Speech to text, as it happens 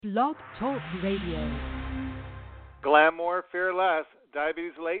Blog Talk Radio. Glamour, fearless,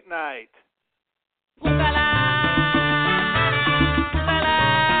 diabetes late night.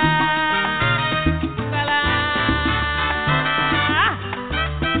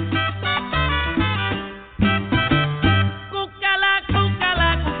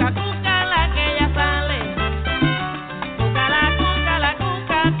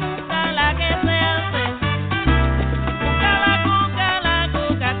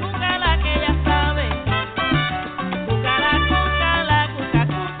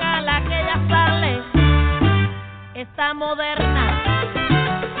 Moderna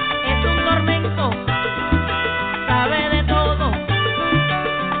es un tormento, sabe de todo,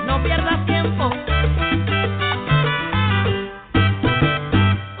 no pierdas tiempo.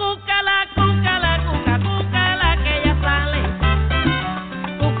 Cúcala, cúcala, cuca, cúcala que ya sale.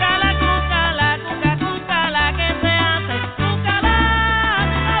 Cúcala, cúcala, cuca, cúcala que se hace. Cúcala,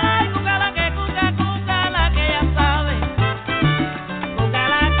 cúcala, que cuca, cúcala que ya sabe.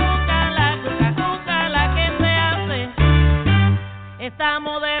 Cúcala, cúcala, cuca, cúcala que se hace. Esta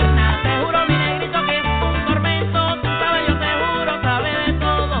moderna, te juro mi negrito que es un tormento. Tú sabes, yo te juro, sabe de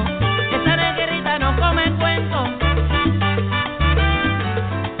todo. Esta negrita no come cuento.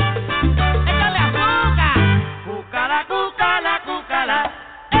 Échale azúcar. Cúcala, cúcala, cúcala.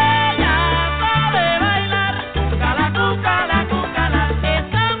 Ella sabe bailar. Cúcala, cúcala, cúcala.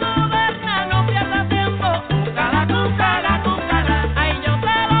 Esta moderna no pierda tiempo. Cúcala, cúcala, cúcala. Ay, yo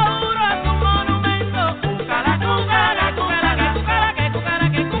te lo juro, es un monumento. Cúcala, cúcala, cúcala.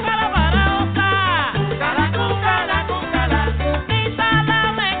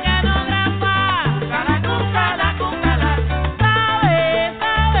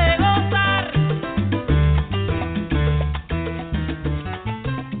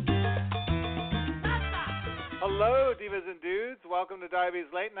 Welcome to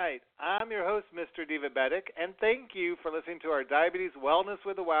Diabetes Late Night. I'm your host, Mr. Divabetic, and thank you for listening to our Diabetes Wellness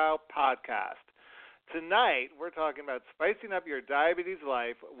with a Wow podcast. Tonight, we're talking about spicing up your diabetes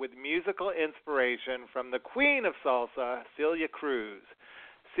life with musical inspiration from the queen of salsa, Celia Cruz.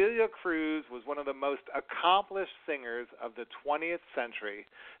 Celia Cruz was one of the most accomplished singers of the 20th century.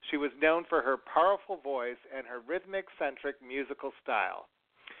 She was known for her powerful voice and her rhythmic-centric musical style.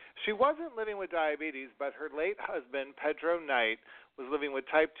 She wasn't living with diabetes, but her late husband, Pedro Knight, was living with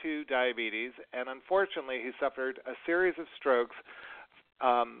type 2 diabetes, and unfortunately he suffered a series of strokes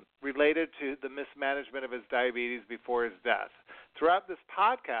related to the mismanagement of his diabetes before his death. Throughout this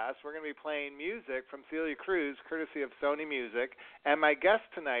podcast, we're going to be playing music from Celia Cruz, courtesy of SONY Music, and my guests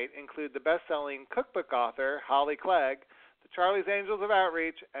tonight include the best-selling cookbook author, Clegg, Charlie's Angels of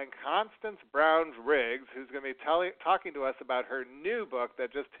Outreach, and Constance Brown-Riggs, who's going to be talking to us about her new book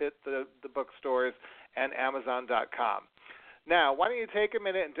that just hit the bookstores and Amazon.com. Now, why don't you take a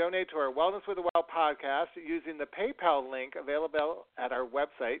minute and donate to our Wellness with a Well podcast using the PayPal link available at our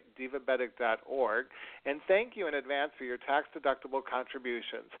website, divabetic.org, and thank you in advance for your tax-deductible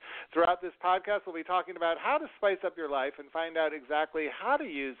contributions. Throughout this podcast, we'll be talking about how to spice up your life and find out exactly how to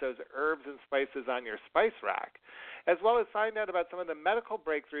use those herbs and spices on your spice rack, as well as find out about some of the medical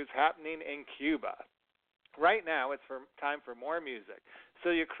breakthroughs happening in Cuba. Right now, it's time for more music.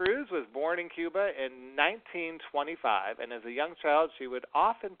 Celia Cruz was born in Cuba in 1925, and as a young child, she would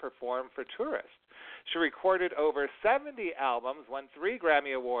often perform for tourists. She recorded over 70 albums, won 3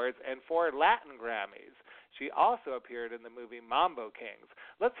 Grammy Awards, and 4 Latin Grammys. She also appeared in the movie Mambo Kings.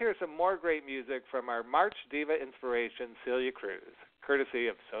 Let's hear some more great music from our March Diva inspiration, Celia Cruz, courtesy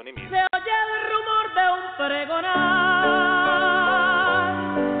of SONY Music. Se oye el rumor de un pregonar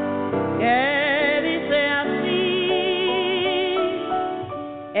que dice así: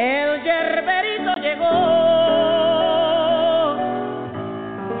 el yerberito llegó.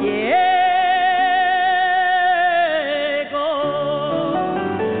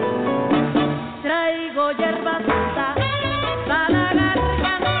 Traigo yerba santa para la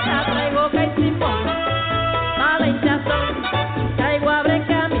garganta, traigo caicimón para la hinchazón, traigo abre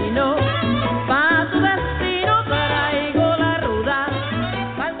camino para tu destino, traigo la ruda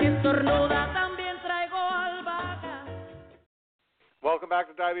para que estornuda, también traigo albahaca. Welcome back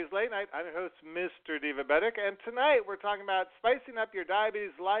to Diabetes Late Night. I'm your host, Mr. Divabetic, and tonight we're talking about spicing up your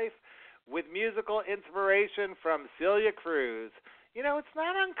diabetes life with musical inspiration from Celia Cruz. You know, it's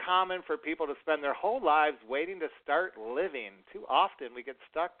not uncommon for people to spend their whole lives waiting to start living. Too often we get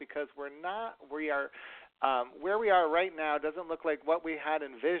stuck because where we are right now doesn't look like what we had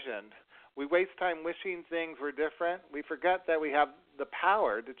envisioned. We waste time wishing things were different. We forget that we have the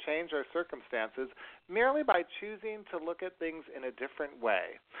power to change our circumstances merely by choosing to look at things in a different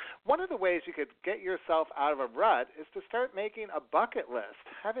way. One of the ways you could get yourself out of a rut is to start making a bucket list.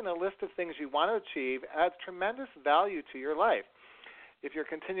 Having a list of things you want to achieve adds tremendous value to your life. If you're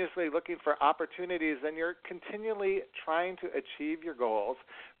continuously looking for opportunities, then you're continually trying to achieve your goals.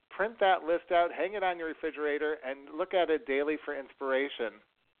 Print that list out, hang it on your refrigerator, and look at it daily for inspiration.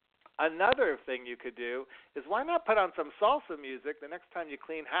 Another thing you could do is why not put on some salsa music the next time you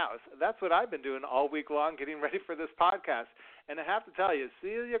clean house? That's what I've been doing all week long, getting ready for this podcast. And I have to tell you,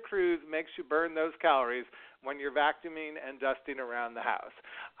 Celia Cruz makes you burn those calories when you're vacuuming and dusting around the house.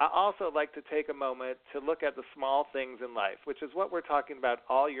 I also like to take a moment to look at the small things in life, which is what we're talking about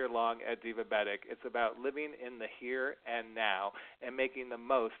all year long at Divabetic. It's about living in the here and now and making the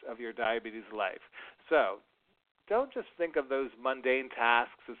most of your diabetes life. So don't just think of those mundane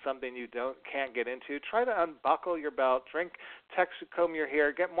tasks as something you can't get into. Try to unbuckle your belt, comb your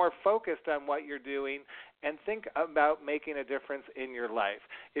hair, get more focused on what you're doing, and think about making a difference in your life.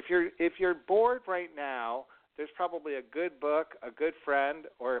 If you're bored right now, there's probably a good book, a good friend,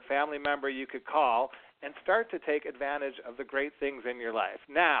 or a family member you could call and start to take advantage of the great things in your life.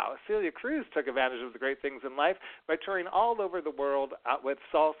 Now, Celia Cruz took advantage of the great things in life by touring all over the world with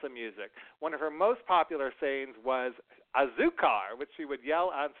salsa music. One of her most popular sayings was azúcar, which she would yell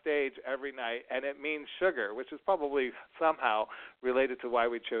on stage every night, and it means sugar, which is probably somehow related to why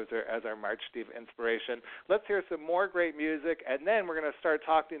we chose her as our March Steve inspiration. Let's hear some more great music, and then we're going to start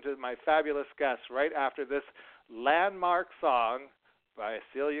talking to my fabulous guests right after this landmark song by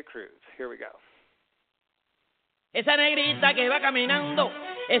Celia Cruz. Here we go. Esa negrita que va caminando,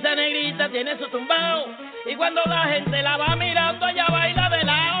 esa negrita tiene su tumbao, y cuando la gente la va mirando, ella baila de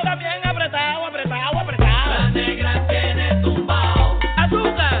lado, también apretado, apretado, apretado. La negra tiene tumbao,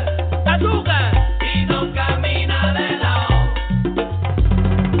 azúcar, azúcar, y no camina de lado.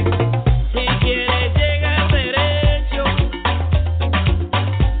 Si quieres llegar derecho,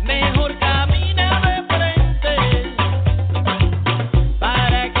 mejor camina de frente,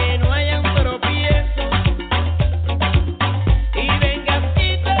 para que no hayan tropiezos.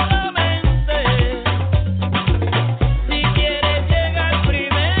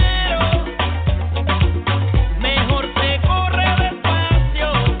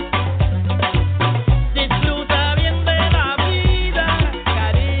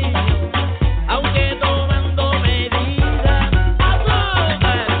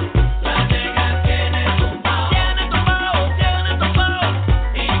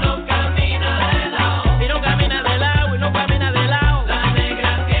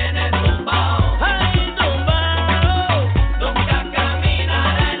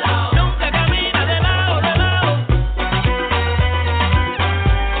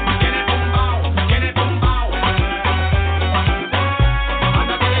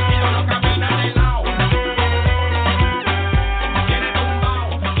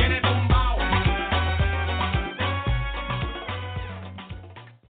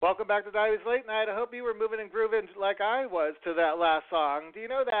 Back to Diabetes Late Night. I hope you were moving and grooving like I was to that last song. Do you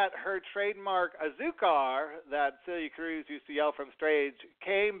know that her trademark azúcar that Celia Cruz used to yell from stage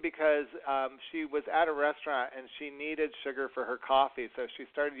came because she was at a restaurant and she needed sugar for her coffee, so she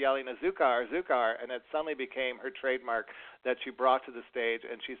started yelling azúcar, azúcar, and it suddenly became her trademark that she brought to the stage,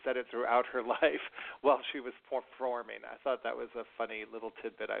 and she said it throughout her life while she was performing. I thought that was a funny little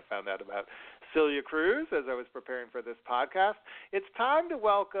tidbit I found out about Celia Cruz as I was preparing for this podcast. It's time to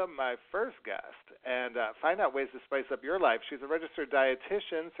welcome my first guest and find out ways to spice up your life. She's a registered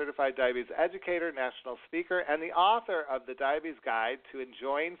dietitian, certified diabetes educator, national speaker, and the author of The Diabetes Guide to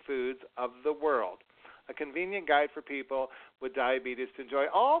Enjoying Foods of the World, a convenient guide for people with diabetes to enjoy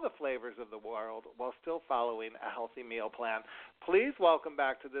all the flavors of the world while still following a healthy meal plan. Please welcome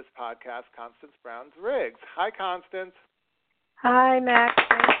back to this podcast, Constance Brown-Riggs. Hi, Constance. Hi, Max.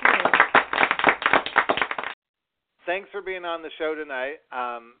 Thank you. Thanks for being on the show tonight.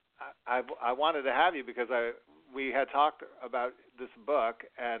 I wanted to have you because we had talked about this book,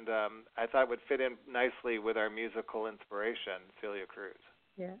 and I thought it would fit in nicely with our musical inspiration, Celia Cruz.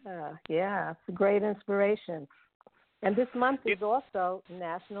 Yeah, it's a great inspiration. And this month is also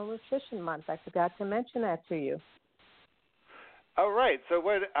National Nutrition Month. I forgot to mention that to you. Oh, right. So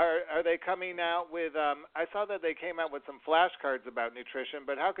what are they coming out with? I saw that they came out with some flashcards about nutrition,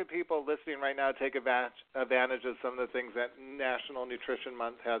 but how could people listening right now take advantage of some of the things that National Nutrition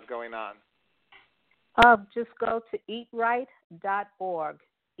Month has going on? Just go to eatright.org,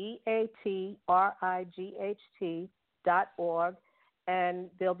 EATRIGHT.org, and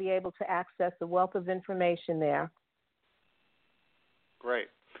they'll be able to access a wealth of information there. Great.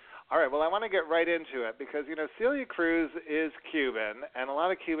 All right, well, I want to get right into it because, Celia Cruz is Cuban, and a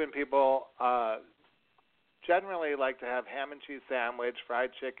lot of Cuban people generally like to have ham and cheese sandwich,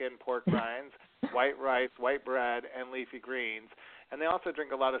 fried chicken, pork rinds, white rice, white bread, and leafy greens. And they also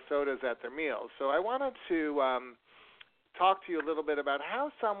drink a lot of sodas at their meals. So I wanted to talk to you a little bit about how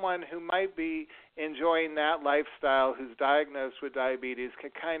someone who might be enjoying that lifestyle, who's diagnosed with diabetes,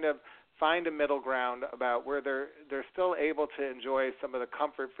 can kind of find a middle ground about where they're still able to enjoy some of the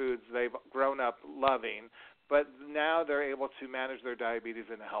comfort foods they've grown up loving, but now they're able to manage their diabetes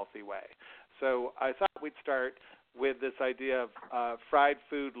in a healthy way. So I thought we'd start with this idea of fried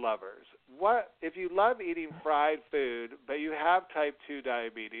food lovers. What if you love eating fried food, but you have type 2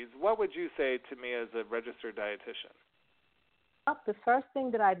 diabetes, what would you say to me as a registered dietitian? Well, the first thing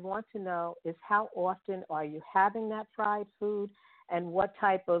that I'd want to know is how often are you having that fried food and what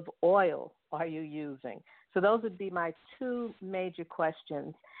type of oil are you using? So those would be my two major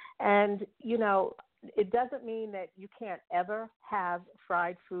questions. And, it doesn't mean that you can't ever have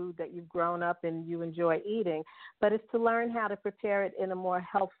fried food that you've grown up and you enjoy eating, but it's to learn how to prepare it in a more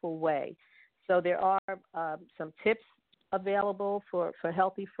healthful way. So there are some tips available for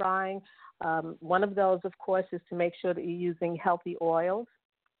healthy frying. One of those, of course, is to make sure that you're using healthy oils.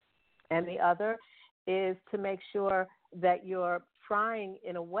 And the other is to make sure that you're frying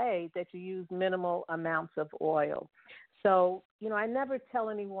in a way that you use minimal amounts of oil. So, I never tell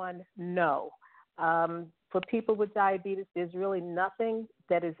anyone no. For people with diabetes, there's really nothing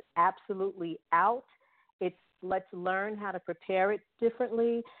that is absolutely out. It's let's learn how to prepare it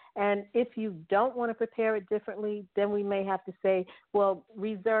differently. And if you don't want to prepare it differently, then we may have to say, well,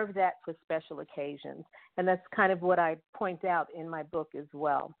 reserve that for special occasions. And that's kind of what I point out in my book as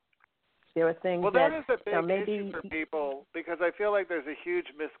well. There are things that is a big maybe issue for people because I feel like there's a huge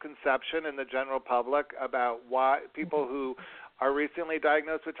misconception in the general public about why people who are recently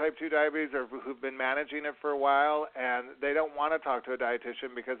diagnosed with type 2 diabetes or who've been managing it for a while, and they don't want to talk to a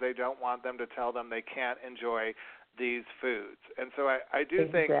dietitian because they don't want them to tell them they can't enjoy these foods. And so I do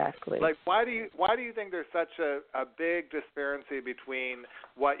think, why do you think there's such a big disparity between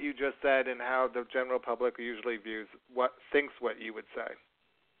what you just said and how the general public usually thinks what you would say?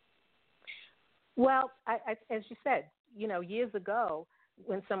 Well, I, as you said, years ago,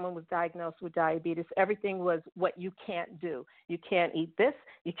 when someone was diagnosed with diabetes, everything was what you can't do. You can't eat this.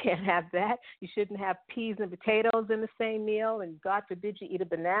 You can't have that. You shouldn't have peas and potatoes in the same meal. And God forbid you eat a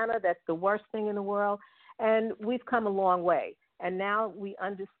banana. That's the worst thing in the world. And we've come a long way. And now we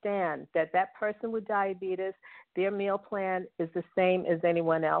understand that person with diabetes, their meal plan is the same as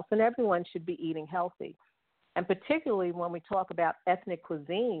anyone else. And everyone should be eating healthy. And particularly when we talk about ethnic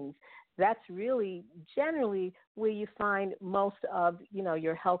cuisines, that's really generally where you find most of,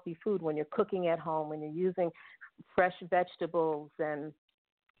 your healthy food when you're cooking at home, when you're using fresh vegetables and,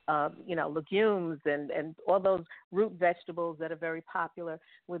 legumes and all those root vegetables that are very popular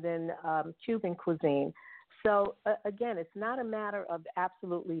within Cuban cuisine. So, again, it's not a matter of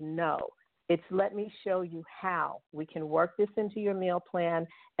absolutely no. It's let me show you how we can work this into your meal plan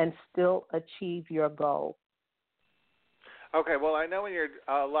and still achieve your goal. Okay, well, I know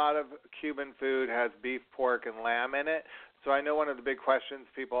a lot of Cuban food has beef, pork, and lamb in it. So I know one of the big questions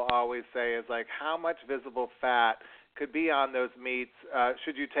people always say is how much visible fat could be on those meats?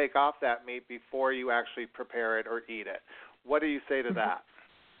 Should you take off that meat before you actually prepare it or eat it? What do you say to that?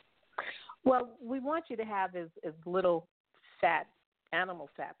 Well, we want you to have as little fat, animal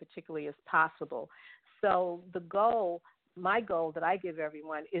fat particularly, as possible. So my goal that I give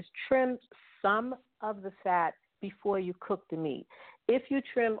everyone is trim some of the fat before you cook the meat. If you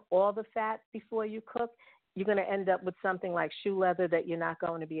trim all the fat before you cook, you're going to end up with something like shoe leather that you're not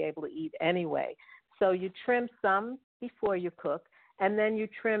going to be able to eat anyway. So you trim some before you cook, and then you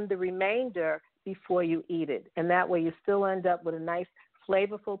trim the remainder before you eat it. And that way you still end up with a nice,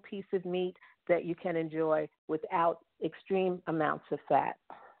 flavorful piece of meat that you can enjoy without extreme amounts of fat.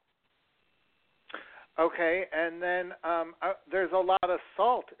 Okay, and then there's a lot of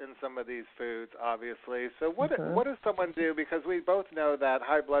salt in some of these foods, obviously. So what does someone do? Because we both know that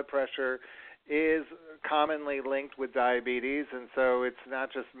high blood pressure is commonly linked with diabetes, and so it's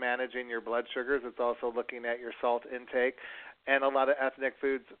not just managing your blood sugars, it's also looking at your salt intake. And a lot of ethnic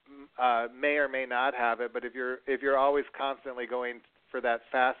foods may or may not have it, but if you're always constantly going for that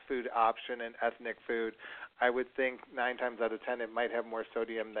fast food option in ethnic food, I would think 9 times out of 10 it might have more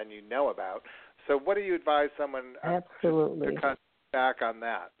sodium than you know about. So what do you advise someone to cut back on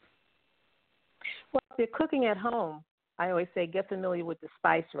that? Well, if you're cooking at home, I always say get familiar with the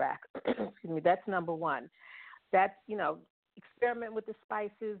spice rack. Excuse me, that's number one. That's, experiment with the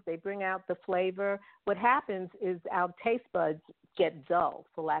spices. They bring out the flavor. What happens is our taste buds get dull,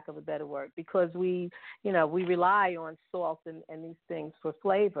 for lack of a better word, because we rely on salt and these things for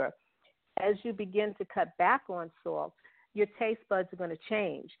flavor. As you begin to cut back on salt, your taste buds are going to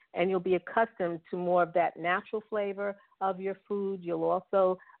change, and you'll be accustomed to more of that natural flavor of your food. You'll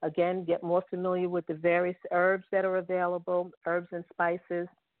also, again, get more familiar with the various herbs that are available, herbs and spices.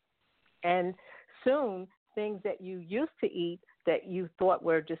 And soon, things that you used to eat that you thought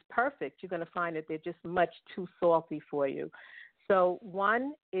were just perfect, you're going to find that they're just much too salty for you. So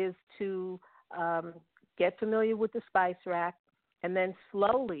one is to get familiar with the spice rack, and then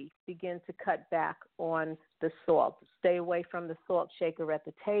slowly begin to cut back on the salt. Stay away from the salt shaker at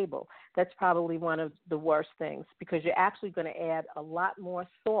the table. That's probably one of the worst things, because you're actually going to add a lot more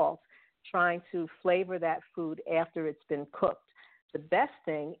salt trying to flavor that food after it's been cooked. The best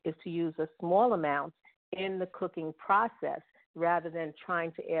thing is to use a small amount in the cooking process rather than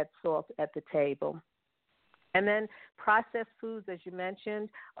trying to add salt at the table. And then processed foods, as you mentioned,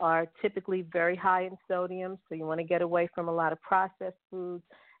 are typically very high in sodium, so you want to get away from a lot of processed foods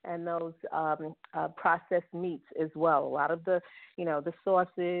and those processed meats as well. A lot of the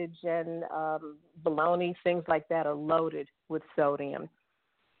sausage and bologna, things like that, are loaded with sodium.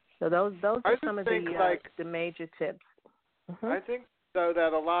 So those are some of the major tips. Mm-hmm. I think, though,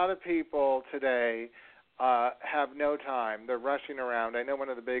 that a lot of people today have no time. They're rushing around. I know one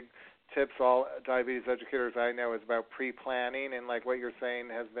of the big tips all diabetes educators I know is about pre-planning, and like what you're saying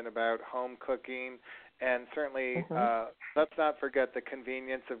has been about home cooking, and certainly let's not forget the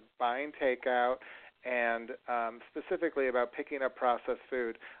convenience of buying takeout, and specifically about picking up processed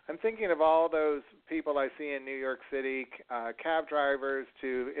food. I'm thinking of all those people I see in New York City, cab drivers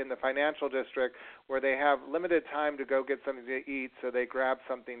in the financial district, where they have limited time to go get something to eat, so they grab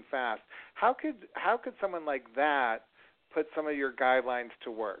something fast. How could someone like that put some of your guidelines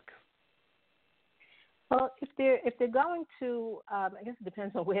to work? Well, if they're going to, I guess it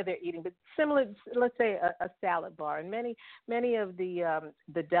depends on where they're eating, but similar, let's say a salad bar, and many of the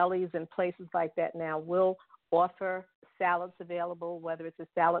delis and places like that now will offer salads available. Whether it's a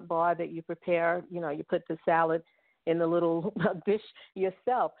salad bar that you prepare, you put the salad in the little dish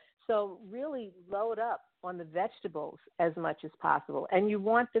yourself. So really load up on the vegetables as much as possible. And you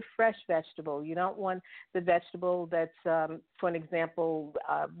want the fresh vegetable. You don't want the vegetable that's, for an example,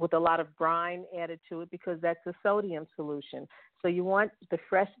 with a lot of brine added to it, because that's a sodium solution. So you want the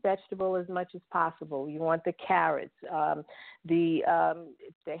fresh vegetable as much as possible. You want the carrots, if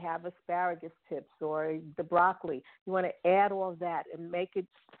they have asparagus tips or the broccoli. You want to add all of that and make it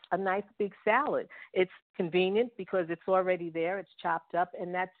a nice big salad. It's convenient because it's already there. It's chopped up,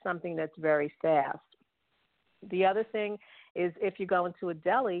 and that's something that's very fast. The other thing is, if you go into a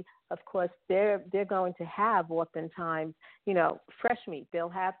deli, of course, they're going to have oftentimes, fresh meat. They'll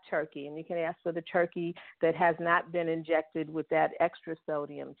have turkey, and you can ask for the turkey that has not been injected with that extra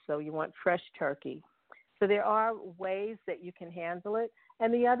sodium. So you want fresh turkey. So there are ways that you can handle it.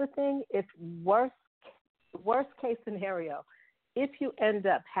 And the other thing, if worst case scenario, if you end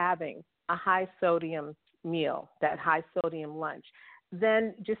up having a high sodium meal, that high sodium lunch,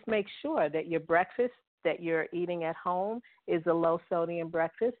 then just make sure that your breakfast that you're eating at home is a low sodium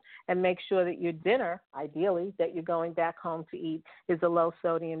breakfast, and make sure that your dinner, ideally, that you're going back home to eat, is a low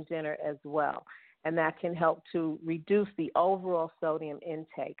sodium dinner as well. And that can help to reduce the overall sodium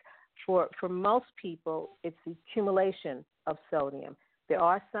intake. For most people, it's the accumulation of sodium. There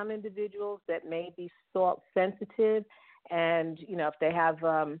are some individuals that may be salt sensitive, and if they have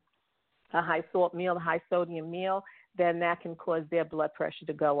a high salt meal, a high sodium meal, then that can cause their blood pressure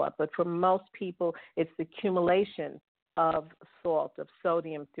to go up. But for most people, it's the accumulation of salt, of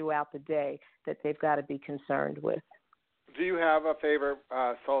sodium throughout the day that they've got to be concerned with. Do you have a favorite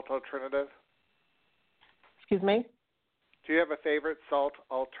salt alternative? Excuse me? Do you have a favorite salt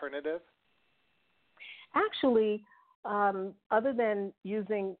alternative? Actually, other than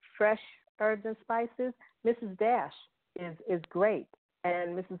using fresh herbs and spices, Mrs. Dash is great.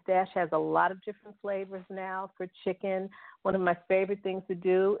 And Mrs. Dash has a lot of different flavors now for chicken. One of my favorite things to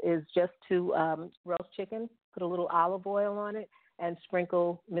do is just to roast chicken, put a little olive oil on it, and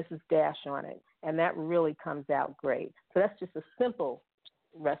sprinkle Mrs. Dash on it. And that really comes out great. So that's just a simple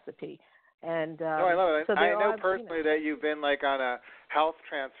recipe. And I love it. So I know personally that you've been on a health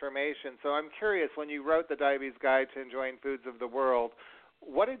transformation. So I'm curious, when you wrote the Diabetes Guide to Enjoying Foods of the World,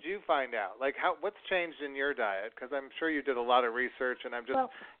 what did you find out? What's changed in your diet? Because I'm sure you did a lot of research, and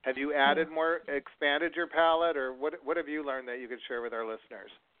have you added more, expanded your palate, or what have you learned that you could share with our listeners?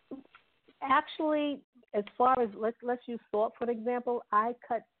 Actually, as far as let's use salt for an example, I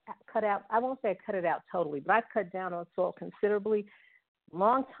cut out. I won't say I cut it out totally, but I've cut down on salt considerably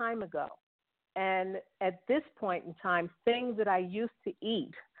long time ago. And at this point in time, things that I used to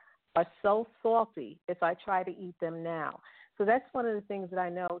eat are so salty if I try to eat them now. So that's one of the things that I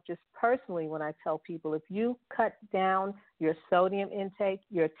know just personally when I tell people, if you cut down your sodium intake,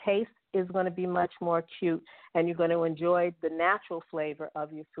 your taste is going to be much more acute, and you're going to enjoy the natural flavor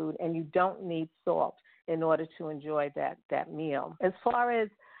of your food, and you don't need salt in order to enjoy that meal. As far as,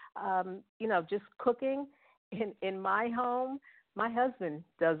 just cooking in my home, my husband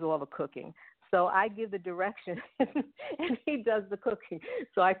does all the cooking. So I give the direction, and he does the cooking.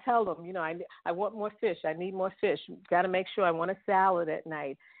 So I tell him, I want more fish. I need more fish. Got to make sure I want a salad at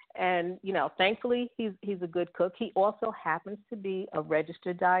night. And, thankfully, he's a good cook. He also happens to be a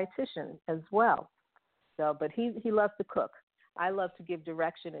registered dietitian as well. So, but he loves to cook. I love to give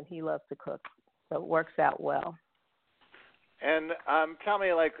direction, and he loves to cook. So it works out well. And tell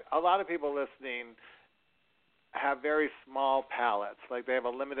me, like, a lot of people listening have very small palates. Like, they have a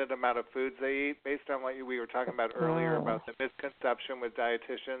limited amount of foods they eat. Based on what we were talking about earlier about the misconception with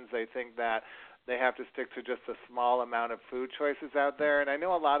dietitians, they think that they have to stick to just a small amount of food choices out there. And I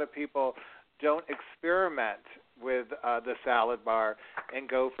know a lot of people don't experiment with the salad bar and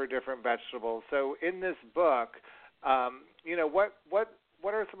go for different vegetables. So in this book,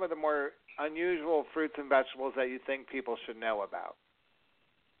 what are some of the more unusual fruits and vegetables that you think people should know about?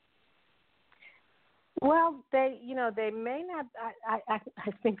 Well, they may not. I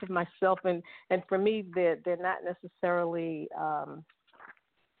think of myself, and for me, they're not necessarily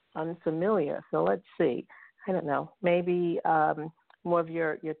unfamiliar. So let's see. I don't know. Maybe more of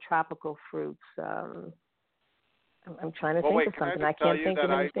your tropical fruits. I'm trying to think of something. I can't think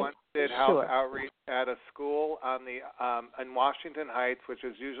of anything. I once did health outreach at a school in Washington Heights, which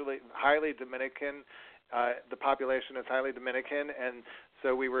is usually highly Dominican. The population is highly Dominican, and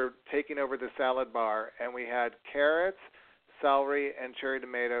so we were taking over the salad bar, and we had carrots, celery, and cherry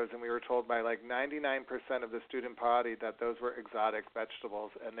tomatoes, and we were told by like 99% of the student body that those were exotic vegetables,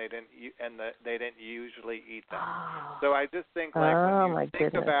 and they didn't usually eat them. So I just think when you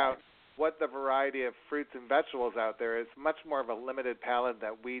think about what the variety of fruits and vegetables out there is, much more of a limited palette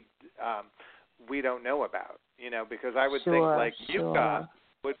that we don't know about, because I would think like yucca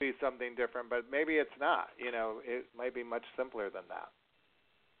would be something different, but maybe it's not. It might be much simpler than that.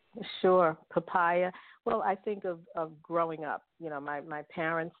 Sure. Papaya. Well, I think of growing up. My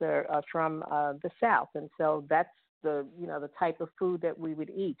parents are from the South, and so that's the type of food that we would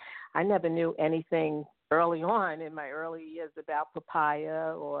eat. I never knew anything early on in my early years about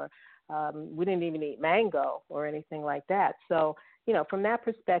papaya, or we didn't even eat mango or anything like that. So, from that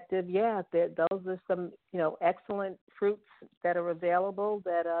perspective, those are some, excellent fruits that are available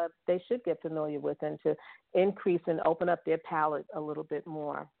that they should get familiar with, and to increase and open up their palate a little bit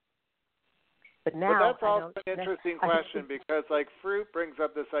more. But that's also an interesting question, because like fruit brings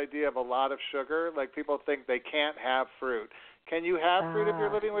up this idea of a lot of sugar. Like, people think they can't have fruit. Can you have fruit if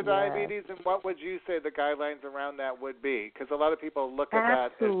you're living with diabetes? And what would you say the guidelines around that would be? Because a lot of people look at that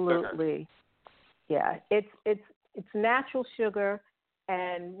as sugar. Absolutely. Yeah, it's natural sugar,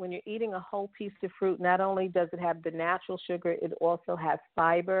 and when you're eating a whole piece of fruit, not only does it have the natural sugar, it also has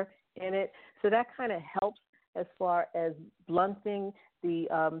fiber in it. So that kind of helps as far as blunting the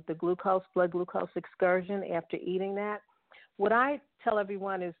blood glucose excursion after eating that. What I tell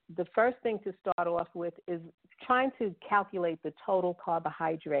everyone is the first thing to start off with is trying to calculate the total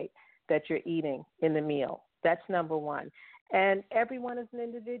carbohydrate that you're eating in the meal. That's number one. And everyone is an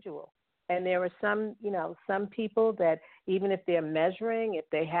individual. And there are some people that even if they're measuring, if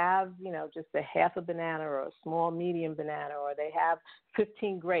they have, just a half a banana or a small medium banana, or they have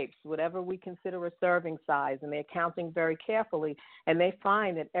 15 grapes, whatever we consider a serving size, and they're counting very carefully, and they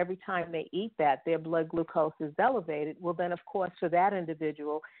find that every time they eat that, their blood glucose is elevated, well, then, of course, for that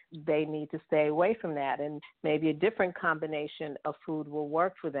individual, they need to stay away from that, and maybe a different combination of food will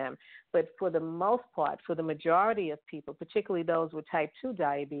work for them. But for the most part, for the majority of people, particularly those with type 2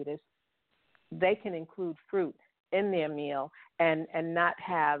 diabetes, they can include fruit in their meal and not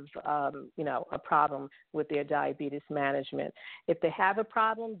have, a problem with their diabetes management. If they have a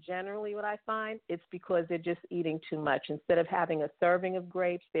problem, generally what I find, it's because they're just eating too much. Instead of having a serving of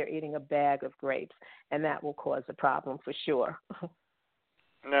grapes, they're eating a bag of grapes, and that will cause a problem for sure.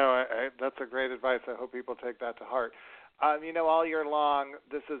 No, that's a great advice. I hope people take that to heart. All year long,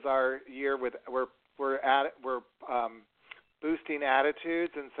 this is our year with we're boosting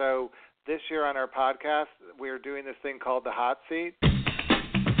attitudes, and so this year on our podcast, we're doing this thing called the hot seat. So,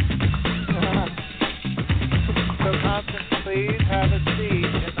 Constance, please have a seat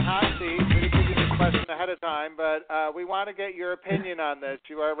in the hot seat. We're going to give you this question ahead but we want to get your opinion on this.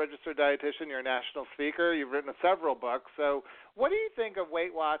 You are a registered dietitian. You're a national speaker. You've written several books. So what do you think of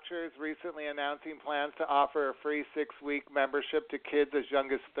Weight Watchers recently announcing plans to offer a free 6-week membership to kids as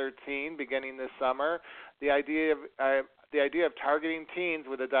young as 13 beginning this summer? The idea of targeting teens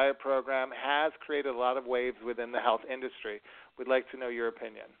with a diet program has created a lot of waves within the health industry. We'd like to know your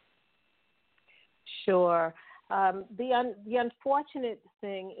opinion. Sure. The unfortunate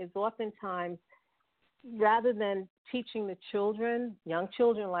thing is oftentimes, rather than teaching the children, young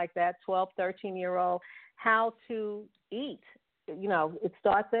children like that, 12, 13-year-old, how to eat, it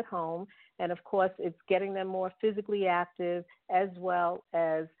starts at home. And, of course, it's getting them more physically active as well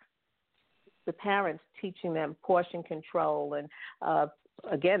as the parents teaching them portion control. And,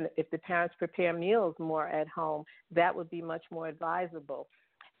 again, if the parents prepare meals more at home, that would be much more advisable.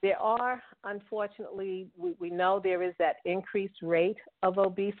 There are, unfortunately, we know there is that increased rate of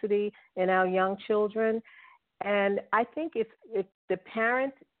obesity in our young children. And I think if the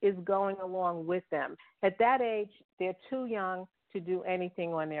parent is going along with them, at that age, they're too young to do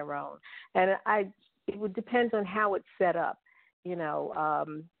anything on their own. And it would depend on how it's set up.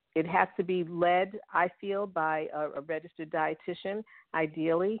 It has to be led, I feel, by a registered dietitian,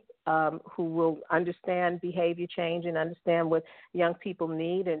 ideally, who will understand behavior change and understand what young people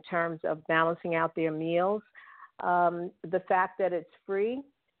need in terms of balancing out their meals. The fact that it's free,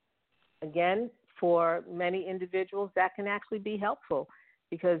 again, for many individuals, that can actually be helpful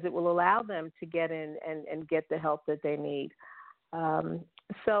because it will allow them to get in and get the help that they need.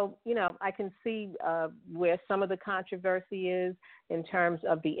 So, I can see where some of the controversy is in terms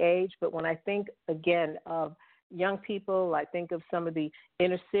of the age, but when I think, again, of young people, I think of some of the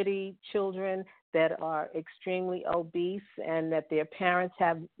inner city children that are extremely obese and that their parents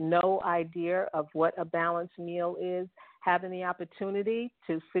have no idea of what a balanced meal is, having the opportunity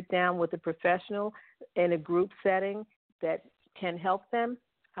to sit down with a professional in a group setting that can help them,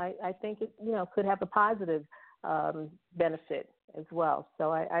 I think it, could have a positive benefit as well.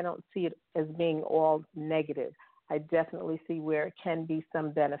 So I don't see it as being all negative. I definitely see where it can be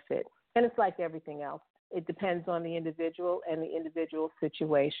some benefit. And it's like everything else. It depends on the individual and the individual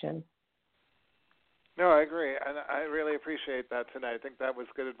situation. No, I agree, and I really appreciate that tonight. I think that was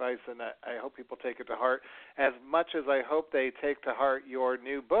good advice, and I hope people take it to heart as much as I hope they take to heart your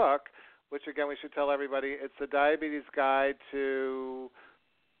new book, which, again, we should tell everybody, it's the Diabetes Guide to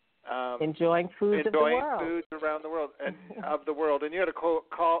enjoying foods of the world. Foods around the world and of the world. And you had a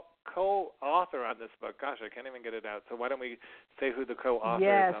co-author on this book. Gosh, I can't even get it out. So why don't we say who the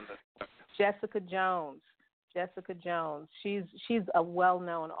co-author is on this book? Jessica Jones. She's a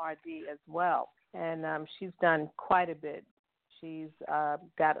well-known RD as well, and she's done quite a bit. She's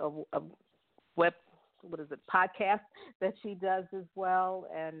got a podcast that she does as well,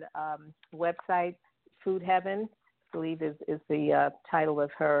 and website, Food Heaven, I believe is the title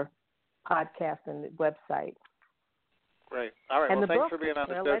of her podcast and website. Great. All right. And well, thanks for being on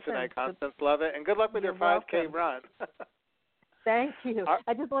the show tonight, Constance. Love it. And good luck with your 5K run. Thank you.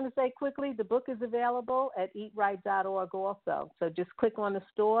 I just want to say quickly, the book is available at eatright.org also. So just click on the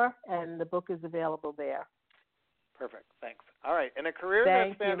store, and the book is available there. Perfect. Thanks. All right. In a career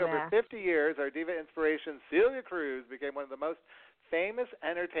that spanned over 50 years, our diva inspiration, Celia Cruz, became one of the most famous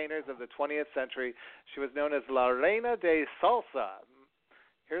entertainers of the 20th century. She was known as La Reina de Salsa.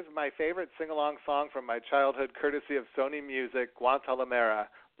 Here's my favorite sing-along song from my childhood, courtesy of SONY Music, Guantanamera.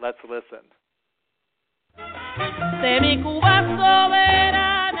 Let's listen. De mi Cuba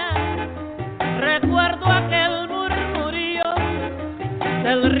soberana, recuerdo aquel murmurio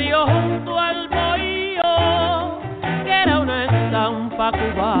del río junto al bohío, que era una estampa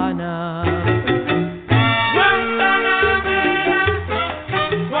cubana. Guantanamera,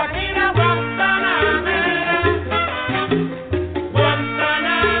 Joaquina Guantanamera,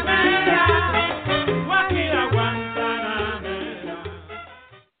 Guantanamera, Joaquina Guantanamera.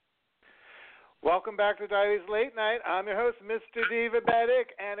 Welcome back to Diaries Late Night. I'm your host, Mr.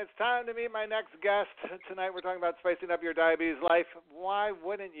 Divabetic, and it's time to meet my next guest. Tonight we're talking about spicing up your diabetes life. Why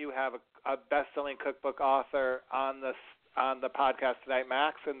wouldn't you have a best-selling cookbook author on the podcast tonight,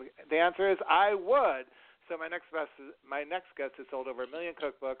 Max? And the answer is I would. So my next guest has sold over 1 million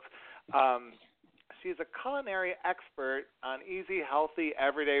cookbooks. She's a culinary expert on easy, healthy,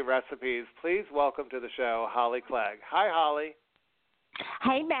 everyday recipes. Please welcome to the show, Holly Clegg. Hi, Holly.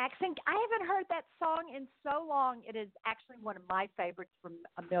 Hey, Max, and I haven't heard that song in so long. It is actually one of my favorites from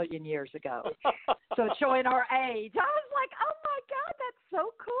 1 million years ago. So it's showing our age. I was like, oh, my God, that's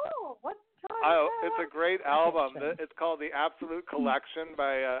so cool. It's a great album. It's called The Absolute Collection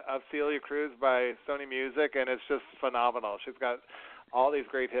of Celia Cruz by SONY Music, and it's just phenomenal. She's got all these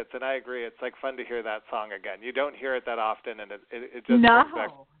great hits, and I agree. It's like fun to hear that song again. You don't hear it that often, and it just brings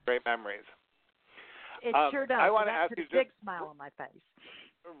back great memories. It sure does. I want to that ask you big smile on my face.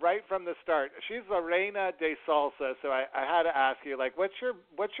 Right from the start. She's La Reina de Salsa, so I had to ask you, like, what's your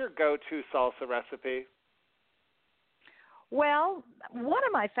go-to salsa recipe? Well, one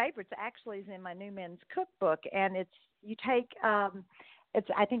of my favorites actually is in my new men's cookbook, and I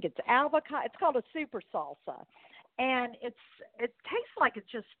think it's avocado. It's called a super salsa, and it tastes like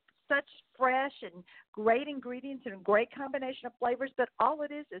it's just such fresh and great ingredients and a great combination of flavors. But all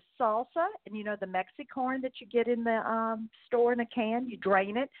it is salsa, and the Mexicorn that you get in the store in a can. You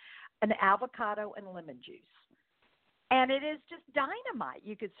drain it, an avocado and lemon juice. And it is just dynamite.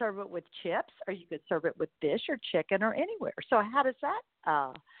 You could serve it with chips, or you could serve it with fish or chicken or anywhere. So how does that?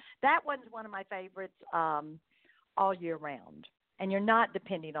 That one's one of my favorites all year round. And you're not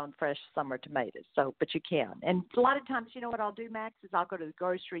depending on fresh summer tomatoes, but you can. And a lot of times, what I'll do, Max, is I'll go to the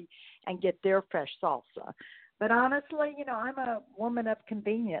grocery and get their fresh salsa. But honestly, I'm a woman of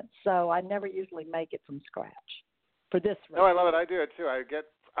convenience, so I never usually make it from scratch for this recipe. No, I love it. I do it too.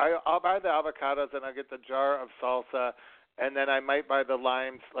 I'll buy the avocados and I'll get the jar of salsa, and then I might buy the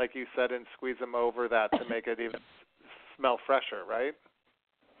limes, like you said, and squeeze them over that to make it even smell fresher, right?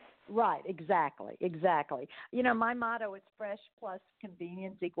 Right, exactly. My motto is fresh plus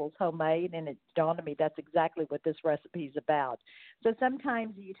convenience equals homemade, and it dawned on me that's exactly what this recipe is about. So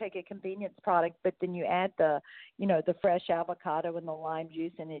sometimes you take a convenience product, but then you add the fresh avocado and the lime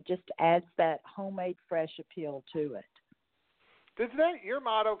juice, and it just adds that homemade fresh appeal to it. Does your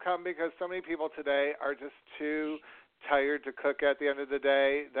motto come because so many people today are just too tired to cook at the end of the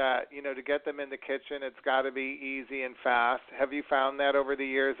day, that, to get them in the kitchen, it's got to be easy and fast? Have you found that over the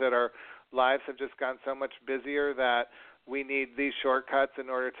years that our lives have just gotten so much busier that we need these shortcuts in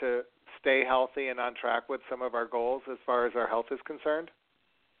order to stay healthy and on track with some of our goals as far as our health is concerned?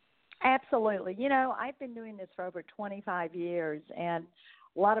 Absolutely. I've been doing this for over 25 years, and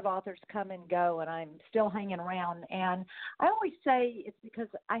a lot of authors come and go, and I'm still hanging around. And I always say it's because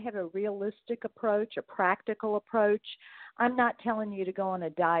I have a realistic approach, a practical approach. I'm not telling you to go on a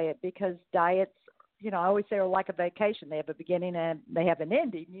diet, because diets, I always say, are like a vacation. They have a beginning and they have an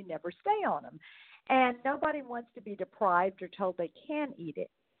ending. You never stay on them. And nobody wants to be deprived or told they can't eat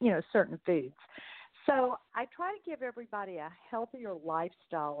it, certain foods. So I try to give everybody a healthier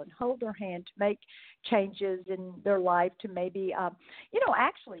lifestyle and hold their hand to make changes in their life to maybe,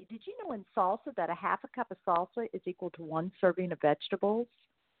 actually, did you know in salsa that a half a cup of salsa is equal to one serving of vegetables?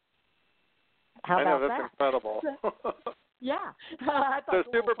 How about that? I know, that's incredible. Yeah. So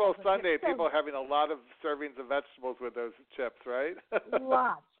Super Bowl Sunday, people are having a lot of servings of vegetables with those chips, right?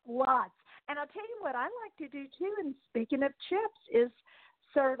 Lots. And I'll tell you what I like to do, too, and speaking of chips, is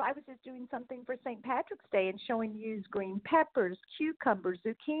I was just doing something for St. Patrick's Day and showing you use green peppers, cucumbers,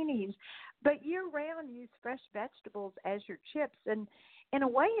 zucchinis, but year-round use fresh vegetables as your chips. And in a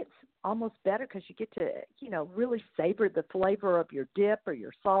way, it's almost better because you get to, really savor the flavor of your dip or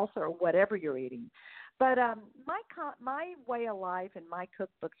your salsa or whatever you're eating. But my way of life and my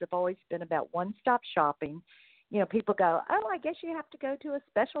cookbooks have always been about one-stop shopping. People go, oh, I guess you have to go to a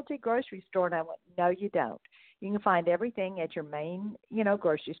specialty grocery store. And I went, no, you don't. You can find everything at your main,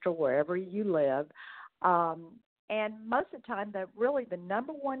 grocery store wherever you live. And most of the time, the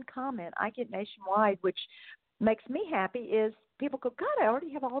number one comment I get nationwide, which makes me happy, is people go, God, I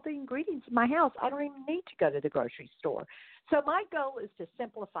already have all the ingredients in my house. I don't even need to go to the grocery store. So my goal is to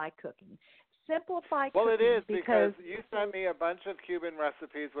simplify cooking. Well, it is, because you sent me a bunch of Cuban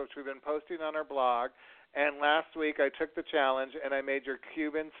recipes, which we've been posting on our blog. And last week I took the challenge and I made your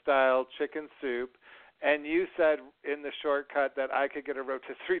Cuban-style chicken soup. And you said in the shortcut that I could get a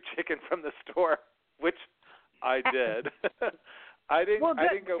rotisserie chicken from the store, which I did. I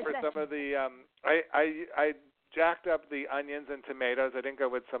didn't go for some of the I jacked up the onions and tomatoes. I didn't go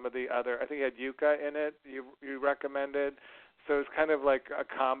with some of the other. I think it had yuca in it. You recommended. So it's kind of like a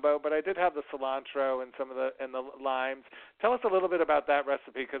combo, but I did have the cilantro and the limes. Tell us a little bit about that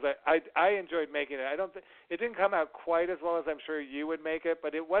recipe, because I enjoyed making it. It didn't come out quite as well as I'm sure you would make it,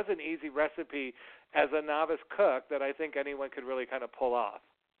 but it was an easy recipe as a novice cook that I think anyone could really kind of pull off.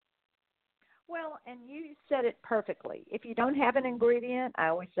 Well, and you said it perfectly. If you don't have an ingredient, I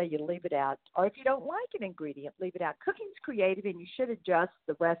always say you leave it out. Or if you don't like an ingredient, leave it out. Cooking's creative, and you should adjust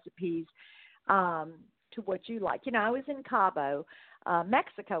the recipes to what you like. I was in Cabo,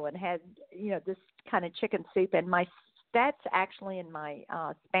 Mexico, and had, this kind of chicken soup, and that's actually in my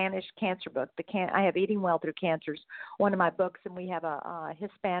Spanish cancer book. I have Eating Well Through Cancer, one of my books, and we have a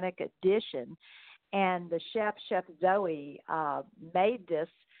Hispanic edition. And the Chef Zoe, made this,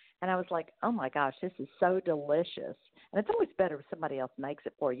 and I was like, oh my gosh, this is so delicious. And it's always better if somebody else makes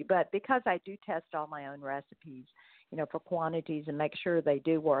it for you. But because I do test all my own recipes, for quantities and make sure they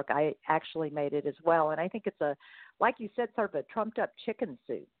do work, I actually made it as well. And I think it's like you said, sort of a trumped up chicken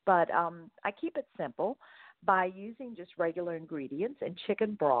soup. But I keep it simple by using just regular ingredients and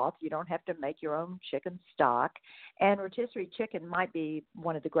chicken broth. You don't have to make your own chicken stock. And rotisserie chicken might be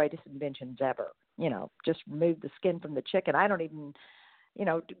one of the greatest inventions ever. Just remove the skin from the chicken. I don't even,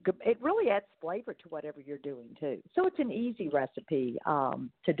 it really adds flavor to whatever you're doing too. So it's an easy recipe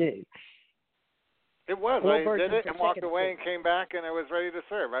to do. It was. I did it and walked away and came back, and I was ready to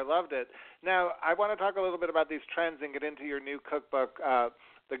serve. I loved it. Now, I want to talk a little bit about these trends and get into your new cookbook,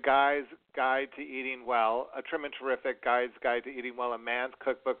 The Guy's Guide to Eating Well, a trim and terrific Guy's Guide to Eating Well, a man's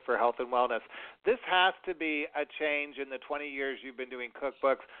cookbook for health and wellness. This has to be a change in the 20 years you've been doing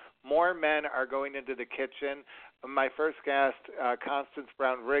cookbooks. More men are going into the kitchen. My first guest, Constance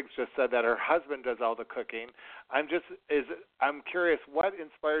Brown-Riggs, just said that her husband does all the cooking. I'm curious, what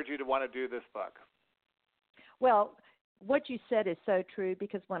inspired you to want to do this book? Well, what you said is so true,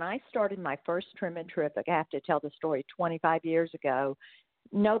 because when I started my first trim and terrific, I have to tell the story, 25 years ago,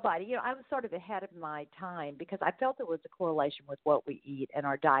 nobody, I was sort of ahead of my time because I felt there was a correlation with what we eat and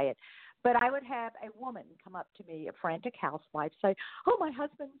our diet. But I would have a woman come up to me, a frantic housewife, say, oh, my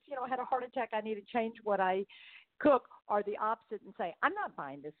husband's, had a heart attack. I need to change what I cook, or the opposite, and say, I'm not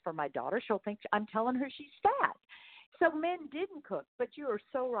buying this for my daughter. She'll think I'm telling her she's fat. So men didn't cook, but you are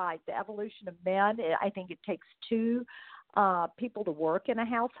so right. The evolution of men, I think it takes two people to work in a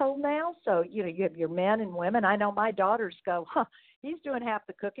household now. So, you have your men and women. I know my daughters go, he's doing half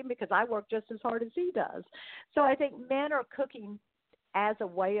the cooking because I work just as hard as he does. So I think men are cooking as a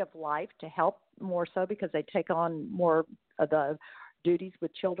way of life to help more so because they take on more of the duties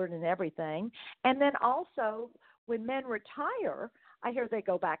with children and everything. And then also when men retire, I hear they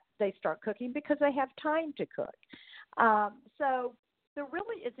go back, they start cooking because they have time to cook. So there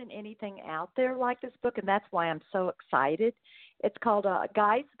really isn't anything out there like this book, and that's why I'm so excited. It's called A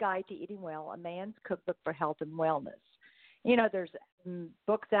Guy's Guide to Eating Well, a man's cookbook for health and wellness. There's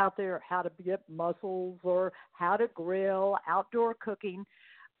books out there, how to get muscles or how to grill, outdoor cooking.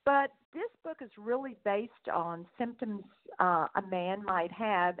 But this book is really based on symptoms a man might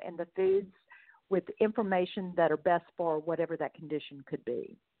have and the foods with information that are best for whatever that condition could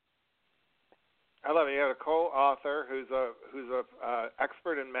be. I love it. You have a co-author who's a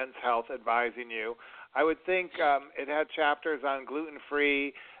expert in men's health advising you. I would think it had chapters on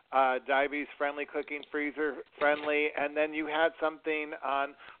gluten-free, diabetes-friendly cooking, freezer-friendly, and then you had something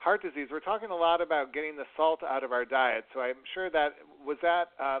on heart disease. We're talking a lot about getting the salt out of our diet, so I'm sure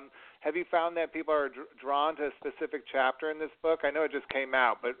have you found that people are drawn to a specific chapter in this book? I know it just came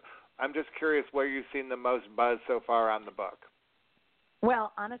out, but I'm just curious where you've seen the most buzz so far on the book.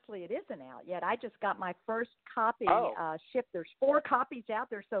 Well, honestly, it isn't out yet. I just got my first copy shipped. There's 4 copies out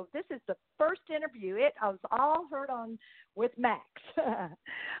there, so this is the first interview. It was all heard on with Max. Oh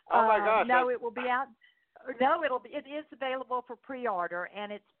my gosh! No, it will be out. No, it is available for pre-order,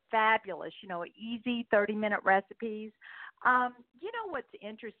 and it's fabulous. Easy 30-minute recipes. What's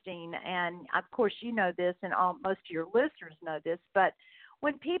interesting, and of course you know this, and most of your listeners know this, but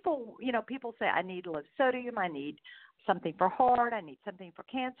when people say I need low sodium, I need something for heart, I need something for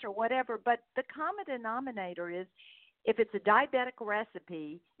cancer, whatever. But the common denominator is if it's a diabetic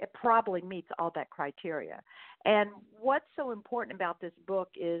recipe, it probably meets all that criteria. And what's so important about this book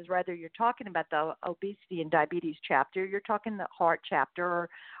is whether you're talking about the obesity and diabetes chapter, you're talking the heart chapter,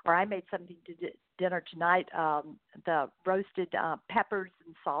 or I made something to dinner tonight, the roasted peppers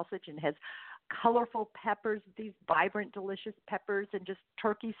and sausage, and has colorful peppers, these vibrant, delicious peppers, and just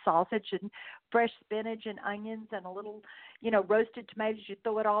turkey sausage and fresh spinach and onions and a little, roasted tomatoes. You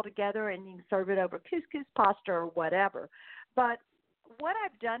throw it all together and you can serve it over couscous pasta or whatever. But what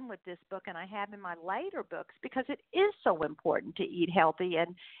I've done with this book, and I have in my later books, because it is so important to eat healthy,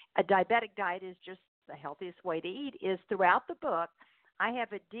 and a diabetic diet is just the healthiest way to eat, is throughout the book, I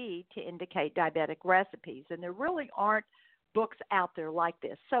have a D to indicate diabetic recipes, and there really aren't books out there like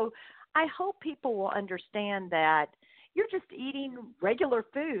this. So I hope people will understand that you're just eating regular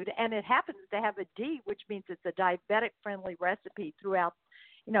food, and it happens to have a D, which means it's a diabetic-friendly recipe throughout,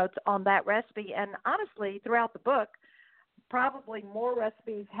 it's on that recipe. And honestly, throughout the book, probably more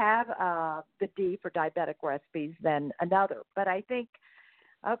recipes have the D for diabetic recipes than another. But I think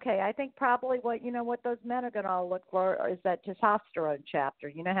probably what those men are going to all look for is that testosterone chapter.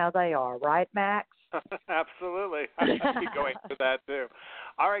 You know how they are, right, Max? Absolutely. I keep going to that too.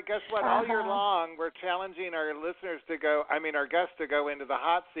 All right, guess what? All year long, we're challenging our our guests to go into the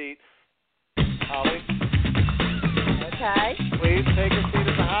hot seat. Holly? Okay. Please take a seat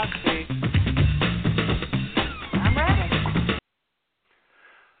at the hot seat. I'm ready.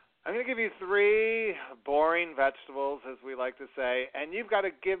 I'm going to give you 3 boring vegetables, as we like to say, and you've got to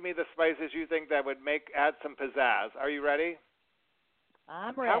give me the spices you think that would add some pizzazz. Are you ready?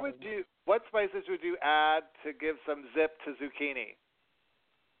 I'm ready. What spices would you add to give some zip to zucchini?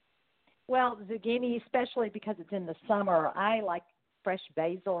 Well, zucchini, especially because it's in the summer, I like fresh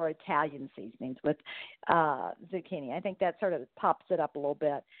basil or Italian seasonings with zucchini. I think that sort of pops it up a little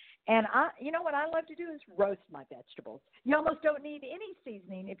bit. And what I love to do is roast my vegetables. You almost don't need any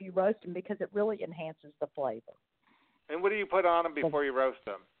seasoning if you roast them because it really enhances the flavor. And what do you put on them before you roast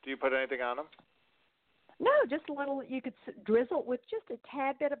them? Do you put anything on them? No, just a little. You could drizzle with just a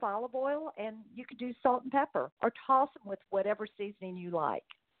tad bit of olive oil, and you could do salt and pepper, or toss them with whatever seasoning you like.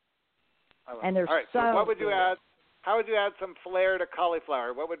 And they're all right. so what would good. you add? How would you add some flair to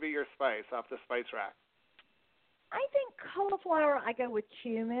cauliflower? What would be your spice off the spice rack? I think cauliflower, I go with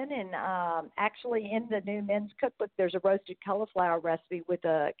cumin, and actually in the new men's cookbook, there's a roasted cauliflower recipe with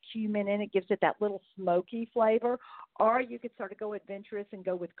a cumin in it. Gives it that little smoky flavor. Or you could sort of go adventurous and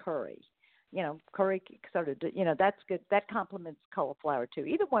go with curry. Curry sort of, that's good. That complements cauliflower too.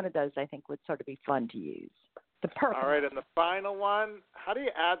 Either one of those, I think, would sort of be fun to use. The perfect. All right, and the final one, how do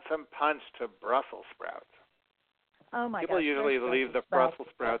you add some punch to Brussels sprouts? Oh, my God. People usually leave the Brussels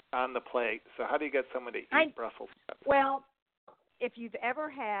sprouts on the plate, so how do you get someone to eat Brussels sprouts? Well, if you've ever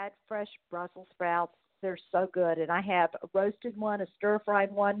had fresh Brussels sprouts, they're so good. And I have a roasted one, a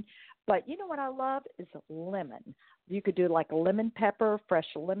stir-fried one. But you know what I love is lemon. You could do like lemon pepper, fresh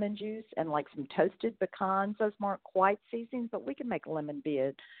lemon juice, and like some toasted pecans. Those aren't quite seasonings, but we can make lemon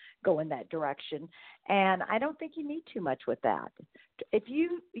go in that direction. And I don't think you need too much with that.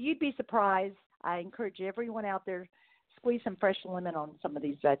 You'd be surprised. I encourage everyone out there, squeeze some fresh lemon on some of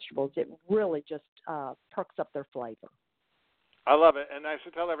these vegetables. It really just perks up their flavor. I love it. And I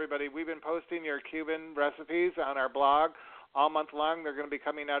should tell everybody, we've been posting your Cuban recipes on our blog all month long. They're going to be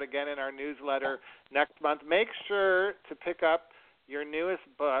coming out again in our newsletter next month. Make sure to pick up your newest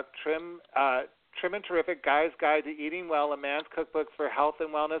book, Trim and Terrific, Guy's Guide to Eating Well, a Man's Cookbook for Health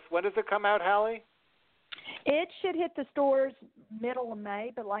and Wellness. When does it come out, Hallie? It should hit the stores middle of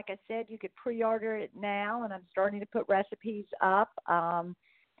May, but like I said, you could pre-order it now, and I'm starting to put recipes up. And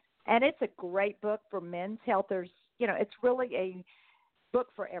it's a great book for men's health. It's really a book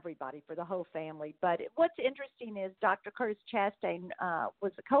for everybody, for the whole family. But what's interesting is Dr. Curtis Chastain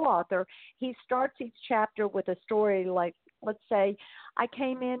was the co-author. He starts each chapter with a story like, let's say, I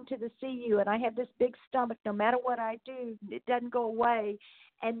came in to the CU and I have this big stomach. No matter what I do, it doesn't go away.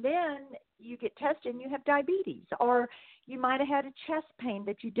 And then you get tested and you have diabetes, or you might have had a chest pain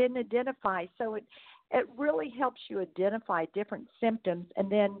that you didn't identify. So it really helps you identify different symptoms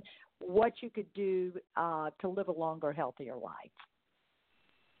and then what you could do to live a longer, healthier life.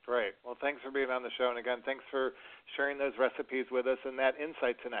 Great. Well, thanks for being on the show. And again, thanks for sharing those recipes with us and that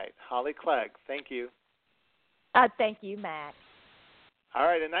insight tonight. Holly Clegg, thank you. Thank you, Max. All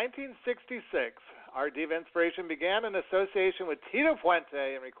right. In 1966, our diva inspiration began in association with Tito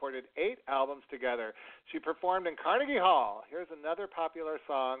Puente and recorded 8 albums together. She performed in Carnegie Hall. Here's another popular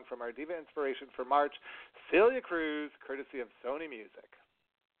song from our diva inspiration for March, Celia Cruz, courtesy of SONY Music.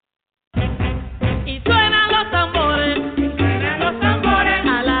 Y suenan los tambores,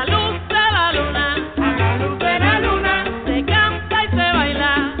 a la luz de la luna, se canta y se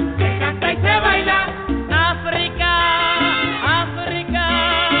baila, África, África,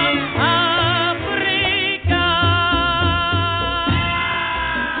 África.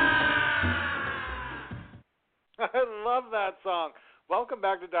 I love that song. Welcome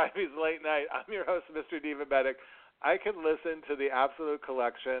back to Diabetes Late Night. I'm your host, Mr. Diva Bedick. I could listen to the absolute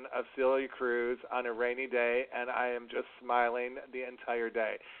collection of Celia Cruz on a rainy day, and I am just smiling the entire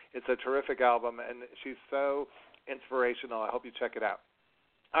day. It's a terrific album, and she's so inspirational. I hope you check it out.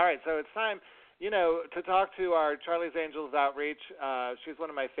 All right, so it's time, to talk to our Charlie's Angels Outreach. She's one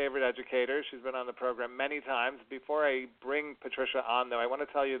of my favorite educators. She's been on the program many times. Before I bring Patricia on, though, I want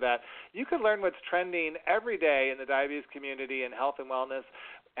to tell you that you can learn what's trending every day in the diabetes community and health and wellness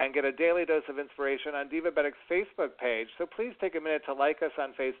and get a daily dose of inspiration on Diva Bedick's Facebook page. So please take a minute to like us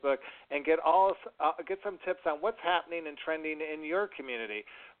on Facebook and get some tips on what's happening and trending in your community.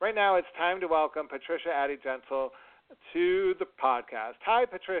 Right now, it's time to welcome Patricia Addy Gentle to the podcast. Hi,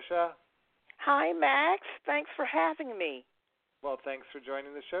 Patricia. Hi, Max. Thanks for having me. Well, thanks for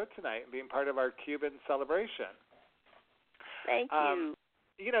joining the show tonight and being part of our Cuban celebration. Thank you.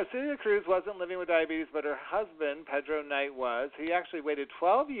 Celia Cruz wasn't living with diabetes, but her husband, Pedro Knight, was. He actually waited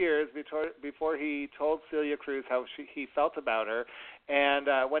 12 years before he told Celia Cruz how he felt about her. And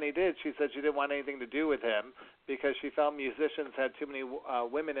when he did, she said she didn't want anything to do with him because she felt musicians had too many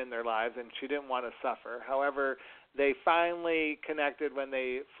women in their lives, and she didn't want to suffer. However, They finally connected when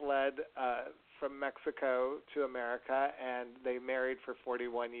they fled from Mexico to America, and they married for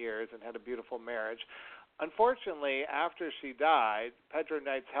 41 years and had a beautiful marriage. Unfortunately, after she died, Pedro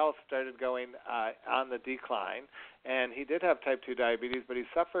Knight's health started going on the decline, and he did have type 2 diabetes, but he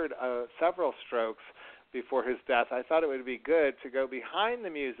suffered several strokes before his death. I thought it would be good to go behind the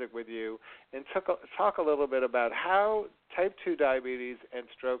music with you and talk a little bit about how type 2 diabetes and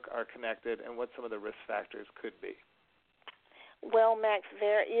stroke are connected and what some of the risk factors could be. Well, Max,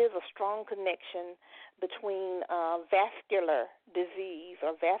 there is a strong connection between vascular disease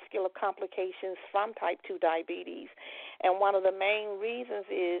or vascular complications from type 2 diabetes. And one of the main reasons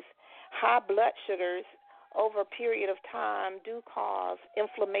is high blood sugars over a period of time do cause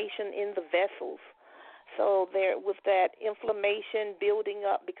inflammation in the vessels. So there, with that inflammation building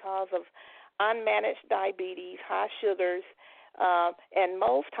up because of unmanaged diabetes, high sugars, and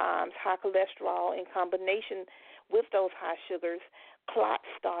most times high cholesterol in combination with those high sugars, clots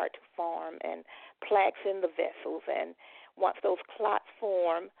start to form and plaques in the vessels. And once those clots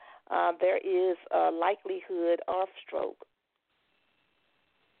form, there is a likelihood of stroke.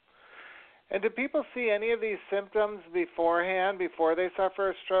 And do people see any of these symptoms beforehand, before they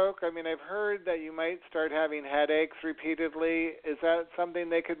suffer a stroke? I mean, I've heard that you might start having headaches repeatedly. Is that something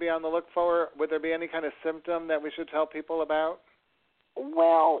they could be on the look for? Would there be any kind of symptom that we should tell people about?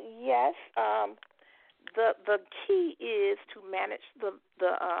 Well, yes. The key is to manage the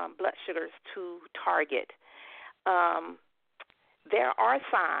blood sugars to target. There are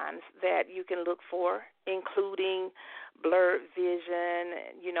signs that you can look for, including blurred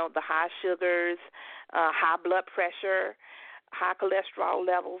vision, the high sugars, high blood pressure, high cholesterol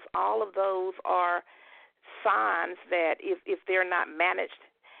levels. All of those are signs that if they're not managed,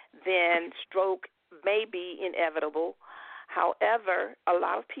 then stroke may be inevitable. However, a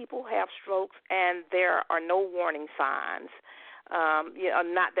lot of people have strokes and there are no warning signs,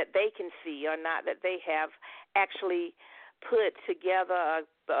 not that they can see or not that they have actually put together,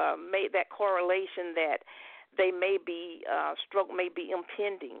 made that correlation that they may be, stroke may be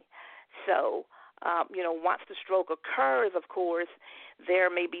impending. So, once the stroke occurs, of course, there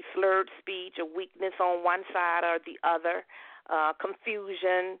may be slurred speech or weakness on one side or the other,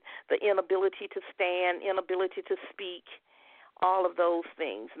 confusion, the inability to stand, inability to speak. All of those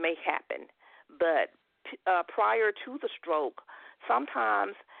things may happen. But prior to the stroke,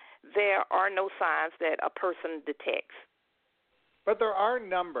 sometimes there are no signs that a person detects. But there are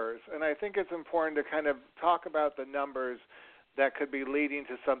numbers, and I think it's important to kind of talk about the numbers that could be leading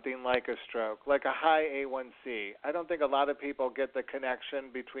to something like a stroke, like a high A1C. I don't think a lot of people get the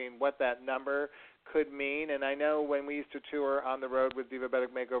connection between what that number could mean. And I know when we used to tour on the road with Diabetic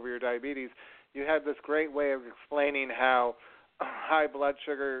Makeover Your Diabetes, you had this great way of explaining how high blood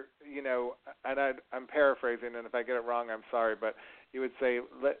sugar, and I'm paraphrasing, and if I get it wrong, I'm sorry, but you would say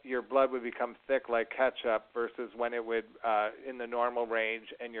your blood would become thick like ketchup versus when it would in the normal range,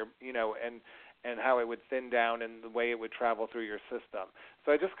 and and how it would thin down and the way it would travel through your system.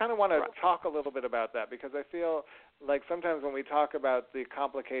 So I just kind of want to talk a little bit about that, because I feel like sometimes when we talk about the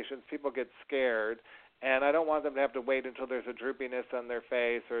complications, people get scared, and I don't want them to have to wait until there's a droopiness on their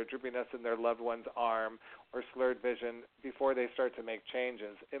face or a droopiness in their loved one's arm or slurred vision before they start to make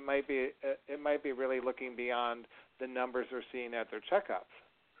changes. It might be really looking beyond the numbers they're seeing at their checkups.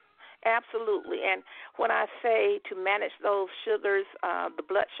 Absolutely. And when I say to manage those sugars, the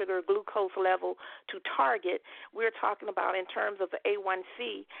blood sugar glucose level to target, we're talking about in terms of the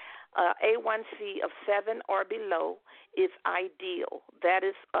A1C. A1C of 7 or below is ideal. That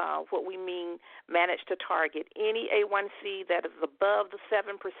is what we mean manage to target. Any A1C that is above the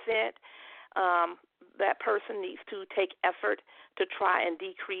 7%, that person needs to take effort to try and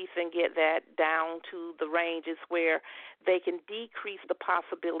decrease and get that down to the ranges where they can decrease the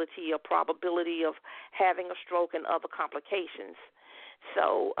possibility or probability of having a stroke and other complications.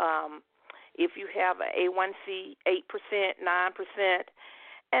 So if you have an A1C 8%, 9%,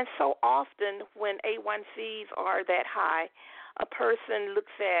 and so often when A1Cs are that high, a person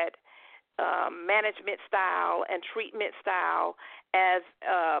looks at management style and treatment style as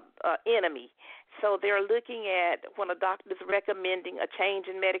an enemy. So they're looking at when a doctor is recommending a change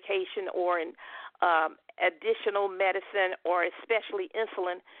in medication or in additional medicine or especially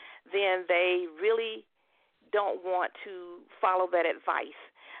insulin, then they really don't want to follow that advice.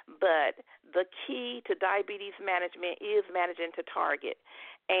 But the key to diabetes management is managing to target.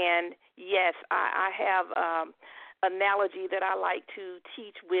 And, yes, I have analogy that I like to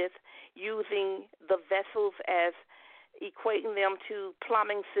teach with using the vessels as equating them to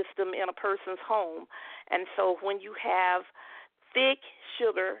plumbing system in a person's home. And so when you have thick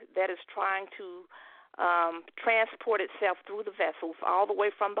sugar that is trying to transport itself through the vessels all the way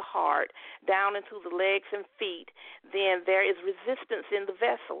from the heart down into the legs and feet, then there is resistance in the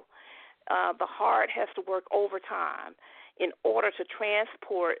vessel. The heart has to work overtime in order to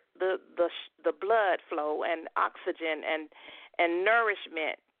transport the blood flow and oxygen and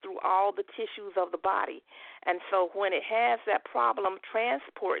nourishment through all the tissues of the body. And so when it has that problem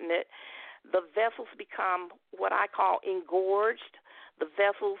transporting it, the vessels become what I call engorged. The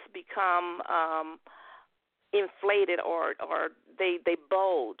vessels become inflated or they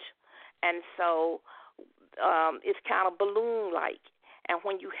bulge. And so it's kind of balloon-like. And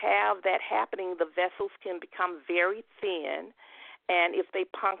when you have that happening, the vessels can become very thin. And if they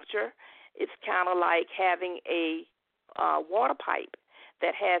puncture, it's kind of like having a water pipe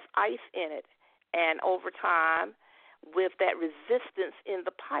that has ice in it. And over time, with that resistance in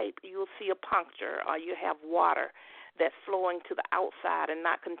the pipe, you'll see a puncture, or you have water that's flowing to the outside and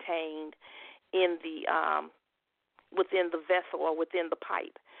not contained in the within the vessel or within the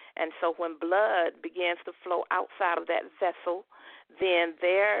pipe. And so when blood begins to flow outside of that vessel, then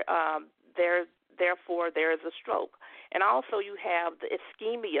therefore there is a stroke. And also you have the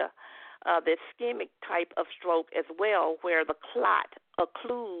ischemia, the ischemic type of stroke as well, where the clot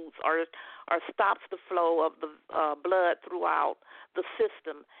occludes or stops the flow of the blood throughout the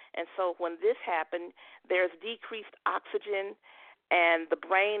system. And so when this happens, there's decreased oxygen, and the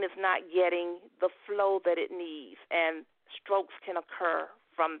brain is not getting the flow that it needs, and strokes can occur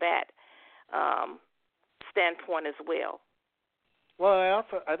from that standpoint as well. Well,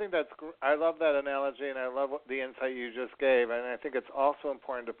 I think I love that analogy, and I love the insight you just gave, and I think it's also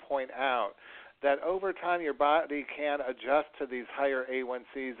important to point out that over time your body can adjust to these higher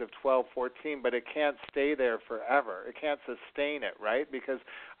A1Cs of 12, 14, but it can't stay there forever. It can't sustain it, right? Because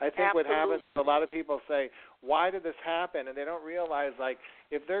I think Absolutely. What happens, a lot of people say, why did this happen? And they don't realize, like,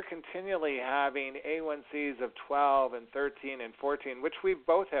 if they're continually having A1Cs of 12 and 13 and 14, which we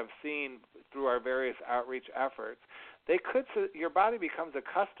both have seen through our various outreach efforts, your body becomes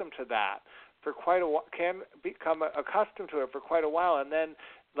accustomed to that for quite a while, can become accustomed to it for quite a while, and then,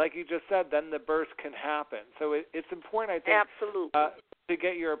 like you just said, then the burst can happen. So it's important, I think, Absolutely. To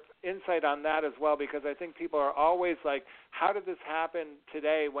get your insight on that as well, because I think people are always like, how did this happen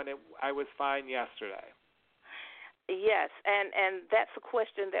today when I was fine yesterday? Yes, and that's a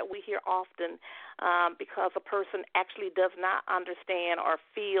question that we hear often because a person actually does not understand or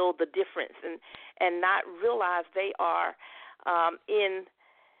feel the difference and not realize they are in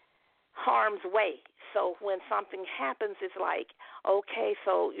harm's way. So when something happens, it's like, okay,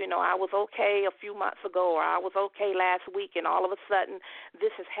 so, I was okay a few months ago, or I was okay last week, and all of a sudden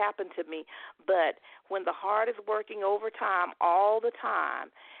this has happened to me. But when the heart is working overtime all the time,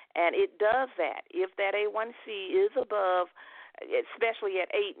 and it does that, if that A1C is above, especially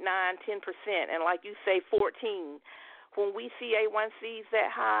at 8, 9, 10%, and like you say, 14, when we see A1Cs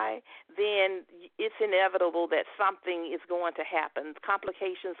that high, then it's inevitable that something is going to happen.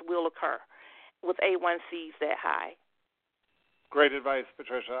 Complications will occur with A1Cs that high. Great advice,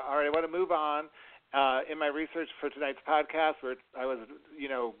 Patricia. All right, I want to move on. In my research for tonight's podcast, where I was,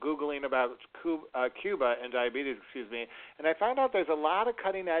 Googling about Cuba and diabetes, and I found out there's a lot of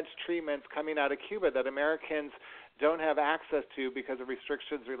cutting-edge treatments coming out of Cuba that Americans don't have access to because of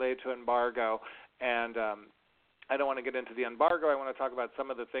restrictions related to embargo. And I don't want to get into the embargo. I want to talk about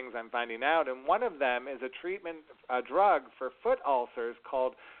some of the things I'm finding out. And one of them is a drug for foot ulcers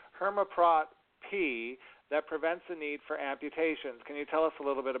called Hermaprat P that prevents the need for amputations. Can you tell us a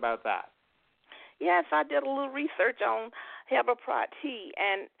little bit about that? Yes, I did a little research on Hermaprat T,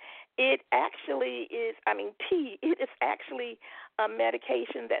 and it actually is, it is actually a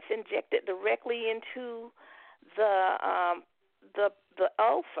medication that's injected directly into the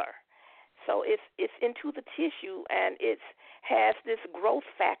ulcer. So it's into the tissue, and it has this growth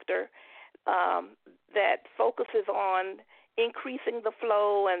factor that focuses on increasing the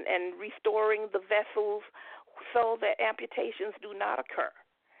flow and restoring the vessels so that amputations do not occur.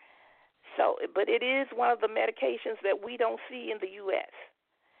 So, but it is one of the medications that we don't see in the U.S.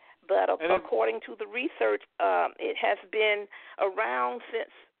 But according to the research, it has been around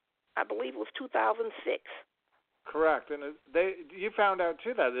since, I believe it was 2006. Correct. And you found out,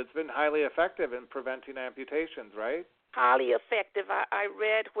 too, that it's been highly effective in preventing amputations, right? Highly effective. I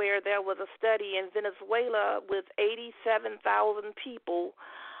read where there was a study in Venezuela with 87,000 people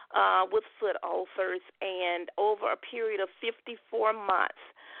with foot ulcers, and over a period of 54 months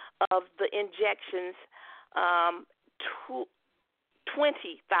of the injections,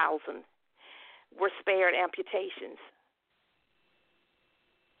 20,000 were spared amputations.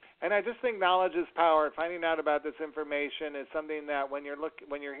 And I just think knowledge is power. Finding out about this information is something that when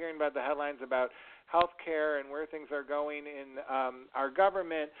you're hearing about the headlines about healthcare and where things are going in our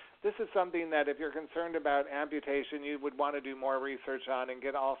government, this is something that if you're concerned about amputation, you would want to do more research on and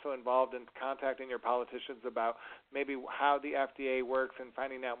get also involved in contacting your politicians about maybe how the FDA works and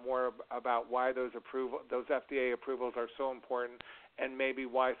finding out more about why those FDA approvals are so important, and maybe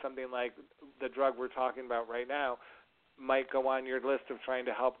why something like the drug we're talking about right now might go on your list of trying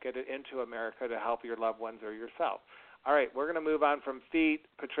to help get it into America to help your loved ones or yourself. All right, we're going to move on from feet,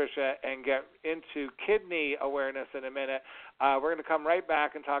 Patricia, and get into kidney awareness in a minute. We're going to come right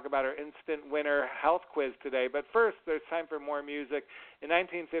back and talk about our instant winner health quiz today. But first, there's time for more music. In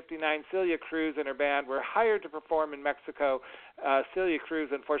 1959, Celia Cruz and her band were hired to perform in Mexico. Celia Cruz,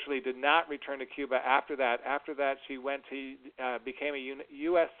 unfortunately, did not return to Cuba after that. After that, she became a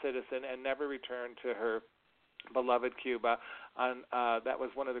U.S. citizen and never returned to her beloved Cuba. That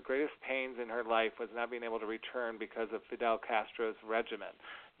was one of the greatest pains in her life, was not being able to return because of Fidel Castro's regime.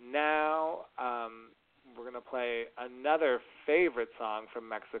 Now we're going to play another favorite song from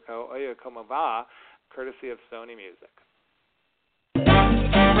Mexico, Oye Como Va, courtesy of SONY Music.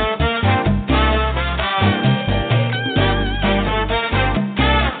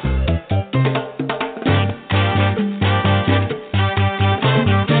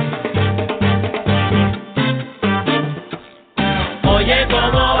 Oye,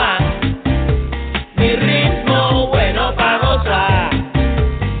 ¿cómo va? Mi ritmo bueno pa' gozar.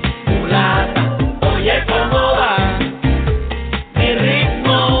 Mulata, oye, ¿cómo va? Mi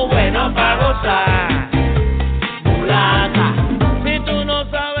ritmo bueno pa' gozar. Mulata, si tú no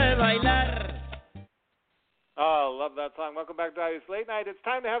sabes bailar. Oh, love that song. Welcome back to Diabetes Late Night. It's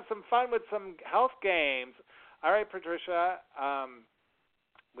time to have some fun with some health games. All right, Patricia,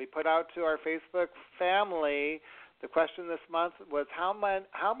 we put out to our Facebook family. The question this month was how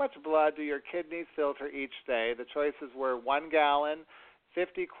much blood do your kidneys filter each day? The choices were 1 gallon,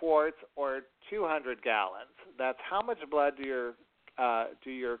 50 quarts, or 200 gallons. That's how much blood do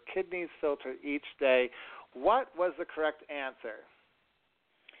your kidneys filter each day. What was the correct answer?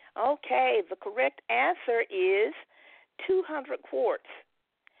 Okay, the correct answer is 200 quarts.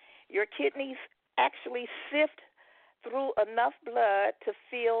 Your kidneys actually sift through enough blood to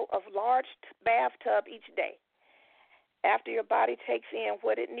fill a large bathtub each day. After your body takes in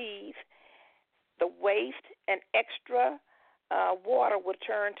what it needs, the waste and extra water will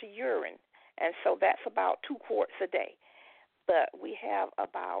turn to urine, and so that's about 2 quarts a day. But we have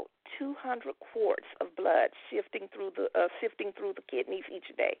about 200 quarts of blood sifting through the kidneys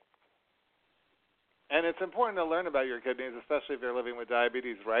each day. And it's important to learn about your kidneys, especially if you're living with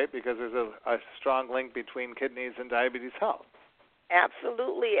diabetes, right? Because there's a strong link between kidneys and diabetes health.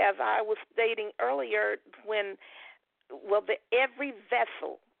 Absolutely. As I was stating earlier, every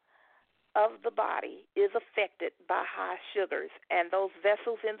vessel of the body is affected by high sugars, and those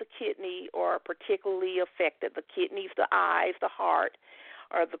vessels in the kidney are particularly affected. The kidneys, the eyes, the heart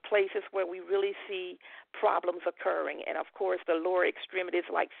are the places where we really see problems occurring, and of course the lower extremities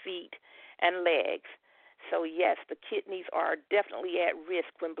like feet and legs. So yes, the kidneys are definitely at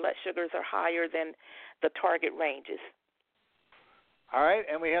risk when blood sugars are higher than the target ranges. All right,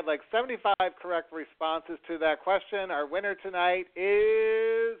 and we had like 75 correct responses to that question. Our winner tonight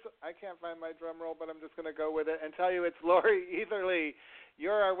is, I can't find my drum roll, but I'm just going to go with it and tell you it's Lori Etherly.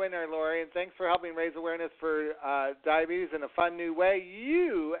 You're our winner, Lori, and thanks for helping raise awareness for diabetes in a fun new way.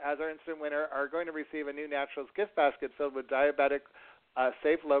 You, as our instant winner, are going to receive a new Naturals gift basket filled with diabetic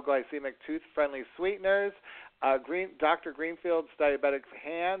safe, low-glycemic, tooth-friendly sweeteners, Dr. Greenfield's diabetic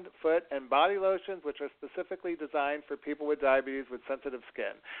hand, foot, and body lotions, which are specifically designed for people with diabetes with sensitive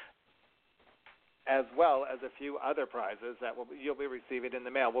skin, as well as a few other prizes that you'll be receiving in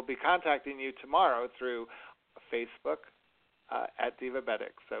the mail. We'll be contacting you tomorrow through Facebook at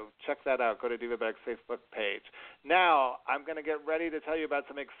Divabetic. So check that out. Go to Divabetic's Facebook page. Now, I'm going to get ready to tell you about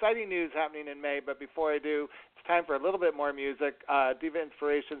some exciting news happening in May, but before I do, it's time for a little bit more music. Diva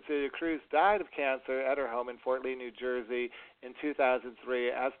inspiration Celia Cruz died of cancer at her home in Fort Lee, New Jersey in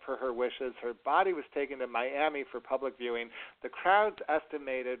 2003. As per her wishes, her body was taken to Miami for public viewing. The crowds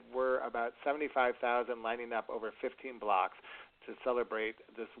estimated were about 75,000 lining up over 15 blocks to celebrate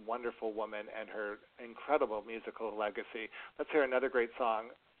this wonderful woman and her incredible musical legacy. Let's hear another great song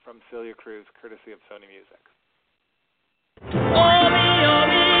from Celia Cruz, courtesy of SONY Music. Oh, mi,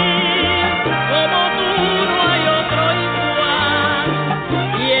 como tú no hay otro igual,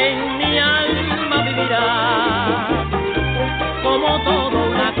 y en mi alma vivirá como todo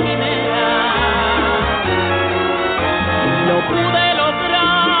una quimera. Lo pude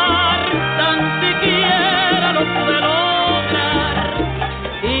lograr, tan siquiera lo pude lograr,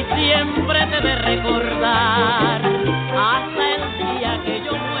 y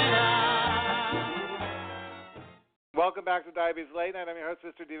back to Diabetes Late Night. I'm your host,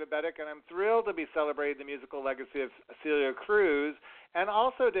 Mr. Diva Betic, and I'm thrilled to be celebrating the musical legacy of Celia Cruz, and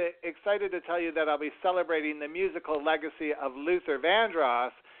also excited to tell you that I'll be celebrating the musical legacy of Luther Vandross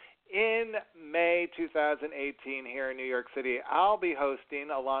in May 2018 here in New York City. I'll be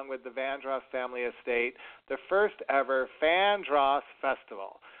hosting, along with the Vandross family estate, the first ever Vandross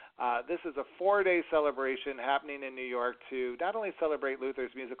Festival. This is a 4-day celebration happening in New York to not only celebrate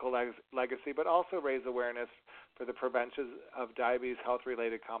Luther's musical legacy, but also raise awareness for the prevention of diabetes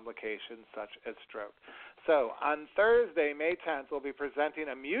health-related complications such as stroke. So on Thursday, May 10th, we'll be presenting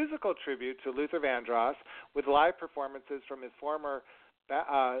a musical tribute to Luther Vandross with live performances from his former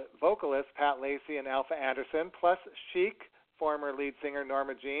vocalists Pat Lacey and Alpha Anderson, plus Chic former lead singer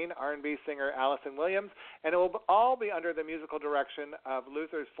Norma Jean, R&B singer Allison Williams, and it will all be under the musical direction of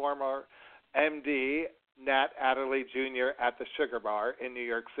Luther's former MD, Nat Adderley Jr. at the Sugar Bar in New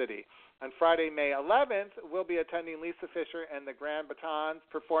York City. On Friday, May 11th, we'll be attending Lisa Fisher and the Grand Batons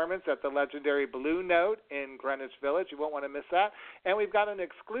performance at the legendary Blue Note in Greenwich Village. You won't want to miss that. And we've got an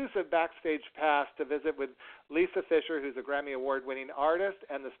exclusive backstage pass to visit with Lisa Fisher, who's a Grammy Award-winning artist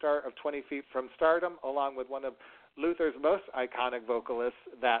and the star of 20 Feet from Stardom, along with one of Luther's most iconic vocalists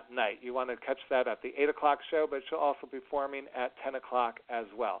that night. You want to catch that at the 8 o'clock show, but she'll also be performing at 10 o'clock as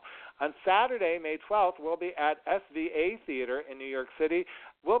well. On Saturday, May 12th, we'll be at SVA Theater in New York City.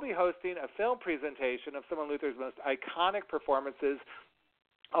 We'll be hosting a film presentation of some of Luther's most iconic performances,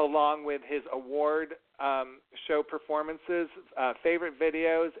 along with his award show performances, favorite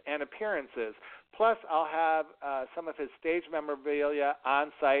videos, and appearances. Plus, I'll have some of his stage memorabilia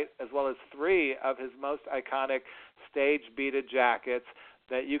on site, as well as 3 of his most iconic stage beaded jackets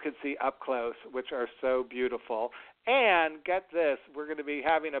that you can see up close, which are so beautiful. And get this, we're going to be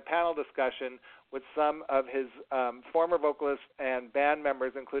having a panel discussion with some of his former vocalists and band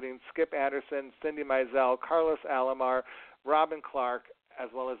members, including Skip Anderson, Cindy Mizell, Carlos Alomar, Robin Clark, as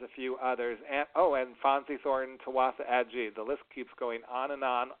well as a few others, and Fonzie Thornton, Tawassa Adji. The list keeps going on,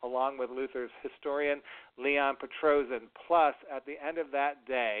 along with Luther's historian, Leon Petrosian. Plus, at the end of that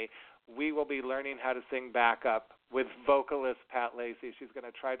day, we will be learning how to sing backup with vocalist Pat Lacey. She's going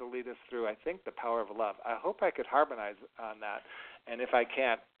to try to lead us through, I think, The Power of Love. I hope I could harmonize on that, and if I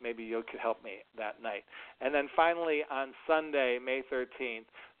can't, maybe you could help me that night. And then finally, on Sunday, May 13th,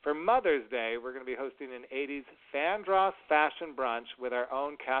 for Mother's Day, we're going to be hosting an 80s Vandross fashion brunch with our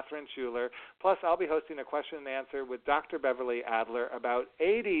own Catherine Schuler. Plus, I'll be hosting a question and answer with Dr. Beverly Adler about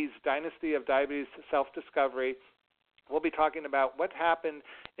 80s Dynasty of Diabetes self-discovery. We'll be talking about what happened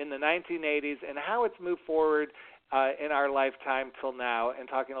in the 1980s and how it's moved forward in our lifetime till now, and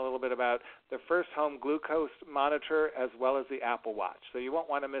talking a little bit about the first home glucose monitor as well as the Apple Watch. So you won't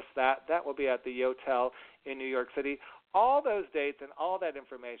want to miss that. That will be at the Yotel in New York City. All those dates and all that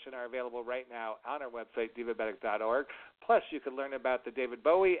information are available right now on our website, divabetic.org. Plus, you can learn about the David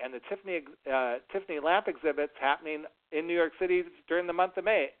Bowie and the Tiffany Lamp exhibits happening in New York City during the month of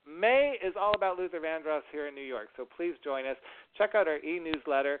May. May is all about Luther Vandross here in New York, so please join us. Check out our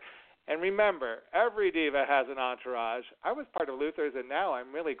e-newsletter. And remember, every diva has an entourage. I was part of Luther's, and now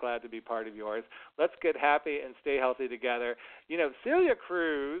I'm really glad to be part of yours. Let's get happy and stay healthy together. You know, Celia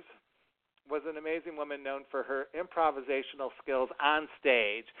Cruz was an amazing woman known for her improvisational skills on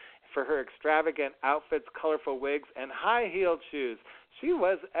stage, for her extravagant outfits, colorful wigs, and high-heeled shoes. She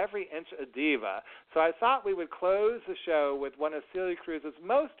was every inch a diva. So I thought we would close the show with one of Celia Cruz's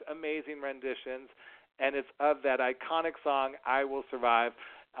most amazing renditions, and it's of that iconic song, I Will Survive,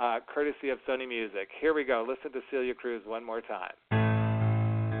 courtesy of SONY Music. Here we go. Listen to Celia Cruz one more time.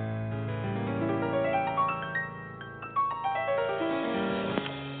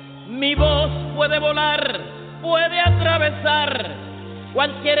 Mi voz puede volar, puede atravesar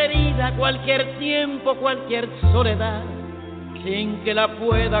cualquier herida, cualquier tiempo, cualquier soledad, sin que la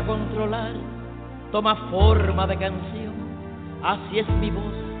pueda controlar. Toma forma de canción, así es mi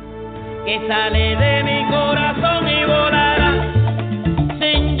voz, que sale de mi corazón y volará,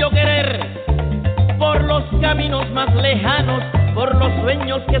 sin yo querer, por los caminos más lejanos, por los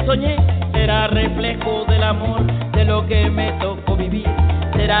sueños que soñé. Será reflejo del amor, de lo que me tocó vivir.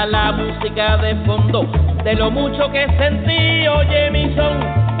 Será la música de fondo de lo mucho que sentí. Oye mi son,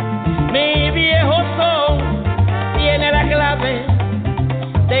 mi viejo son, tiene la clave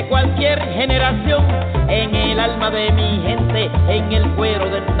de cualquier generación. En el alma de mi gente, en el cuero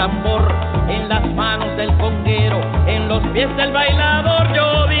del tambor, en las manos del conguero, en los pies del bailador.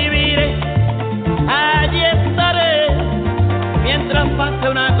 Yo viviré, allí estaré, mientras pase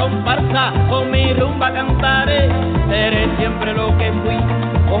una comparsa, con mi rumba cantaré. Seré siempre lo que fui,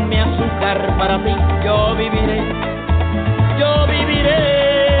 con mi azúcar para ti. Yo viviré, yo viviré.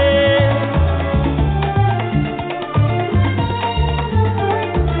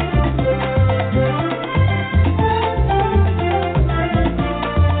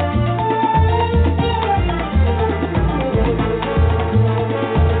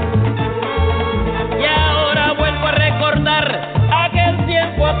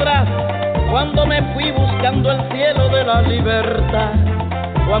 buscando el cielo de la libertad.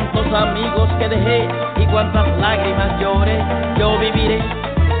 Cuántos amigos que dejé y cuántas lágrimas lloré, yo viviré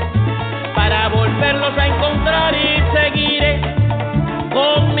para volverlos a encontrar y seguiré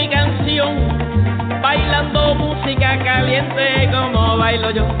con mi canción, bailando música caliente como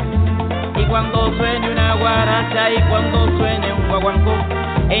bailo yo. Y cuando suene una guaracha y cuando suene un guaguancó,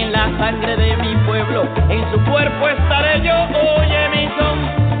 en la sangre de mi pueblo, en su cuerpo estaré yo. Oye mi son,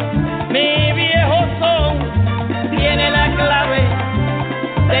 mi viejo son, tiene la clave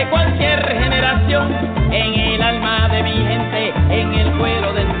de cualquier generación, en el alma de mi gente, en el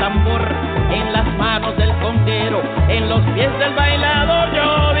vuelo del tambor, en las manos del conguero, en los pies del bailador.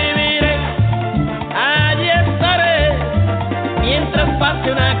 Yo viviré, allí estaré, mientras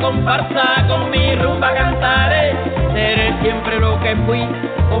pase una comparsa, con mi rumba cantaré. Seré siempre lo que fui,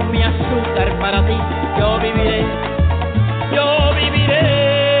 con mi azúcar para ti. Yo viviré, yo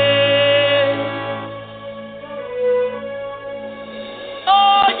viviré.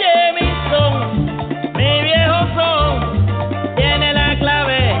 Oye mi son, mi viejo son, tiene la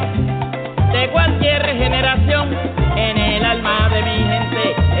clave de cualquier generación, en el alma de mi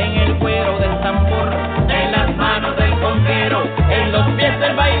gente, en el cuero del tambor, en las manos del conguero, en los pies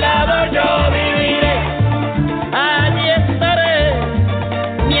del bailador. Yo viviré, allí estaré,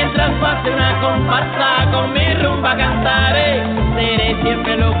 mientras pase una comparsa, con mi rumba cantaré. Seré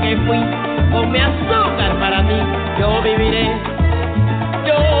siempre lo que fui, con mi azúcar para ti. Yo viviré,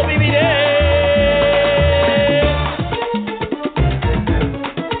 yo viviré.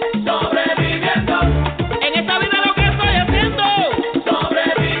 Sobreviviendo, en esta vida lo que estoy haciendo.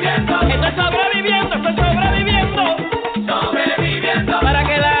 Sobreviviendo, estoy sobreviviendo, sobreviviendo, para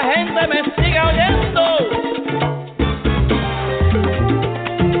que la gente me siga oyendo.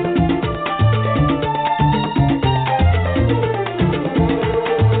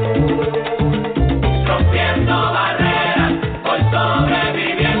 Rompiendo barreras, voy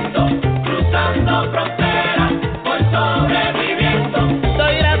sobreviviendo, cruzando fronteras, voy sobreviviendo.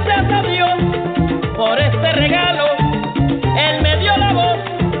 Doy gracias a Dios por este regalo, Él me dio la voz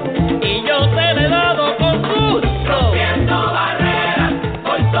y yo te la he dado con gusto. Rompiendo barreras,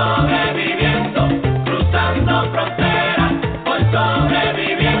 voy sobreviviendo, cruzando fronteras, voy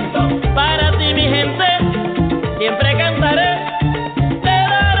sobreviviendo. Para ti mi gente, siempre cantaré, te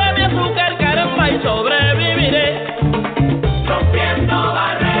daré mi azúcar, caramba, y sobreviviré. Rompiendo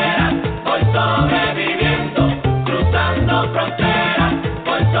barreras, voy sobreviviendo, cruzando fronteras,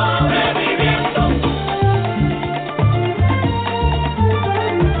 voy sobreviviendo.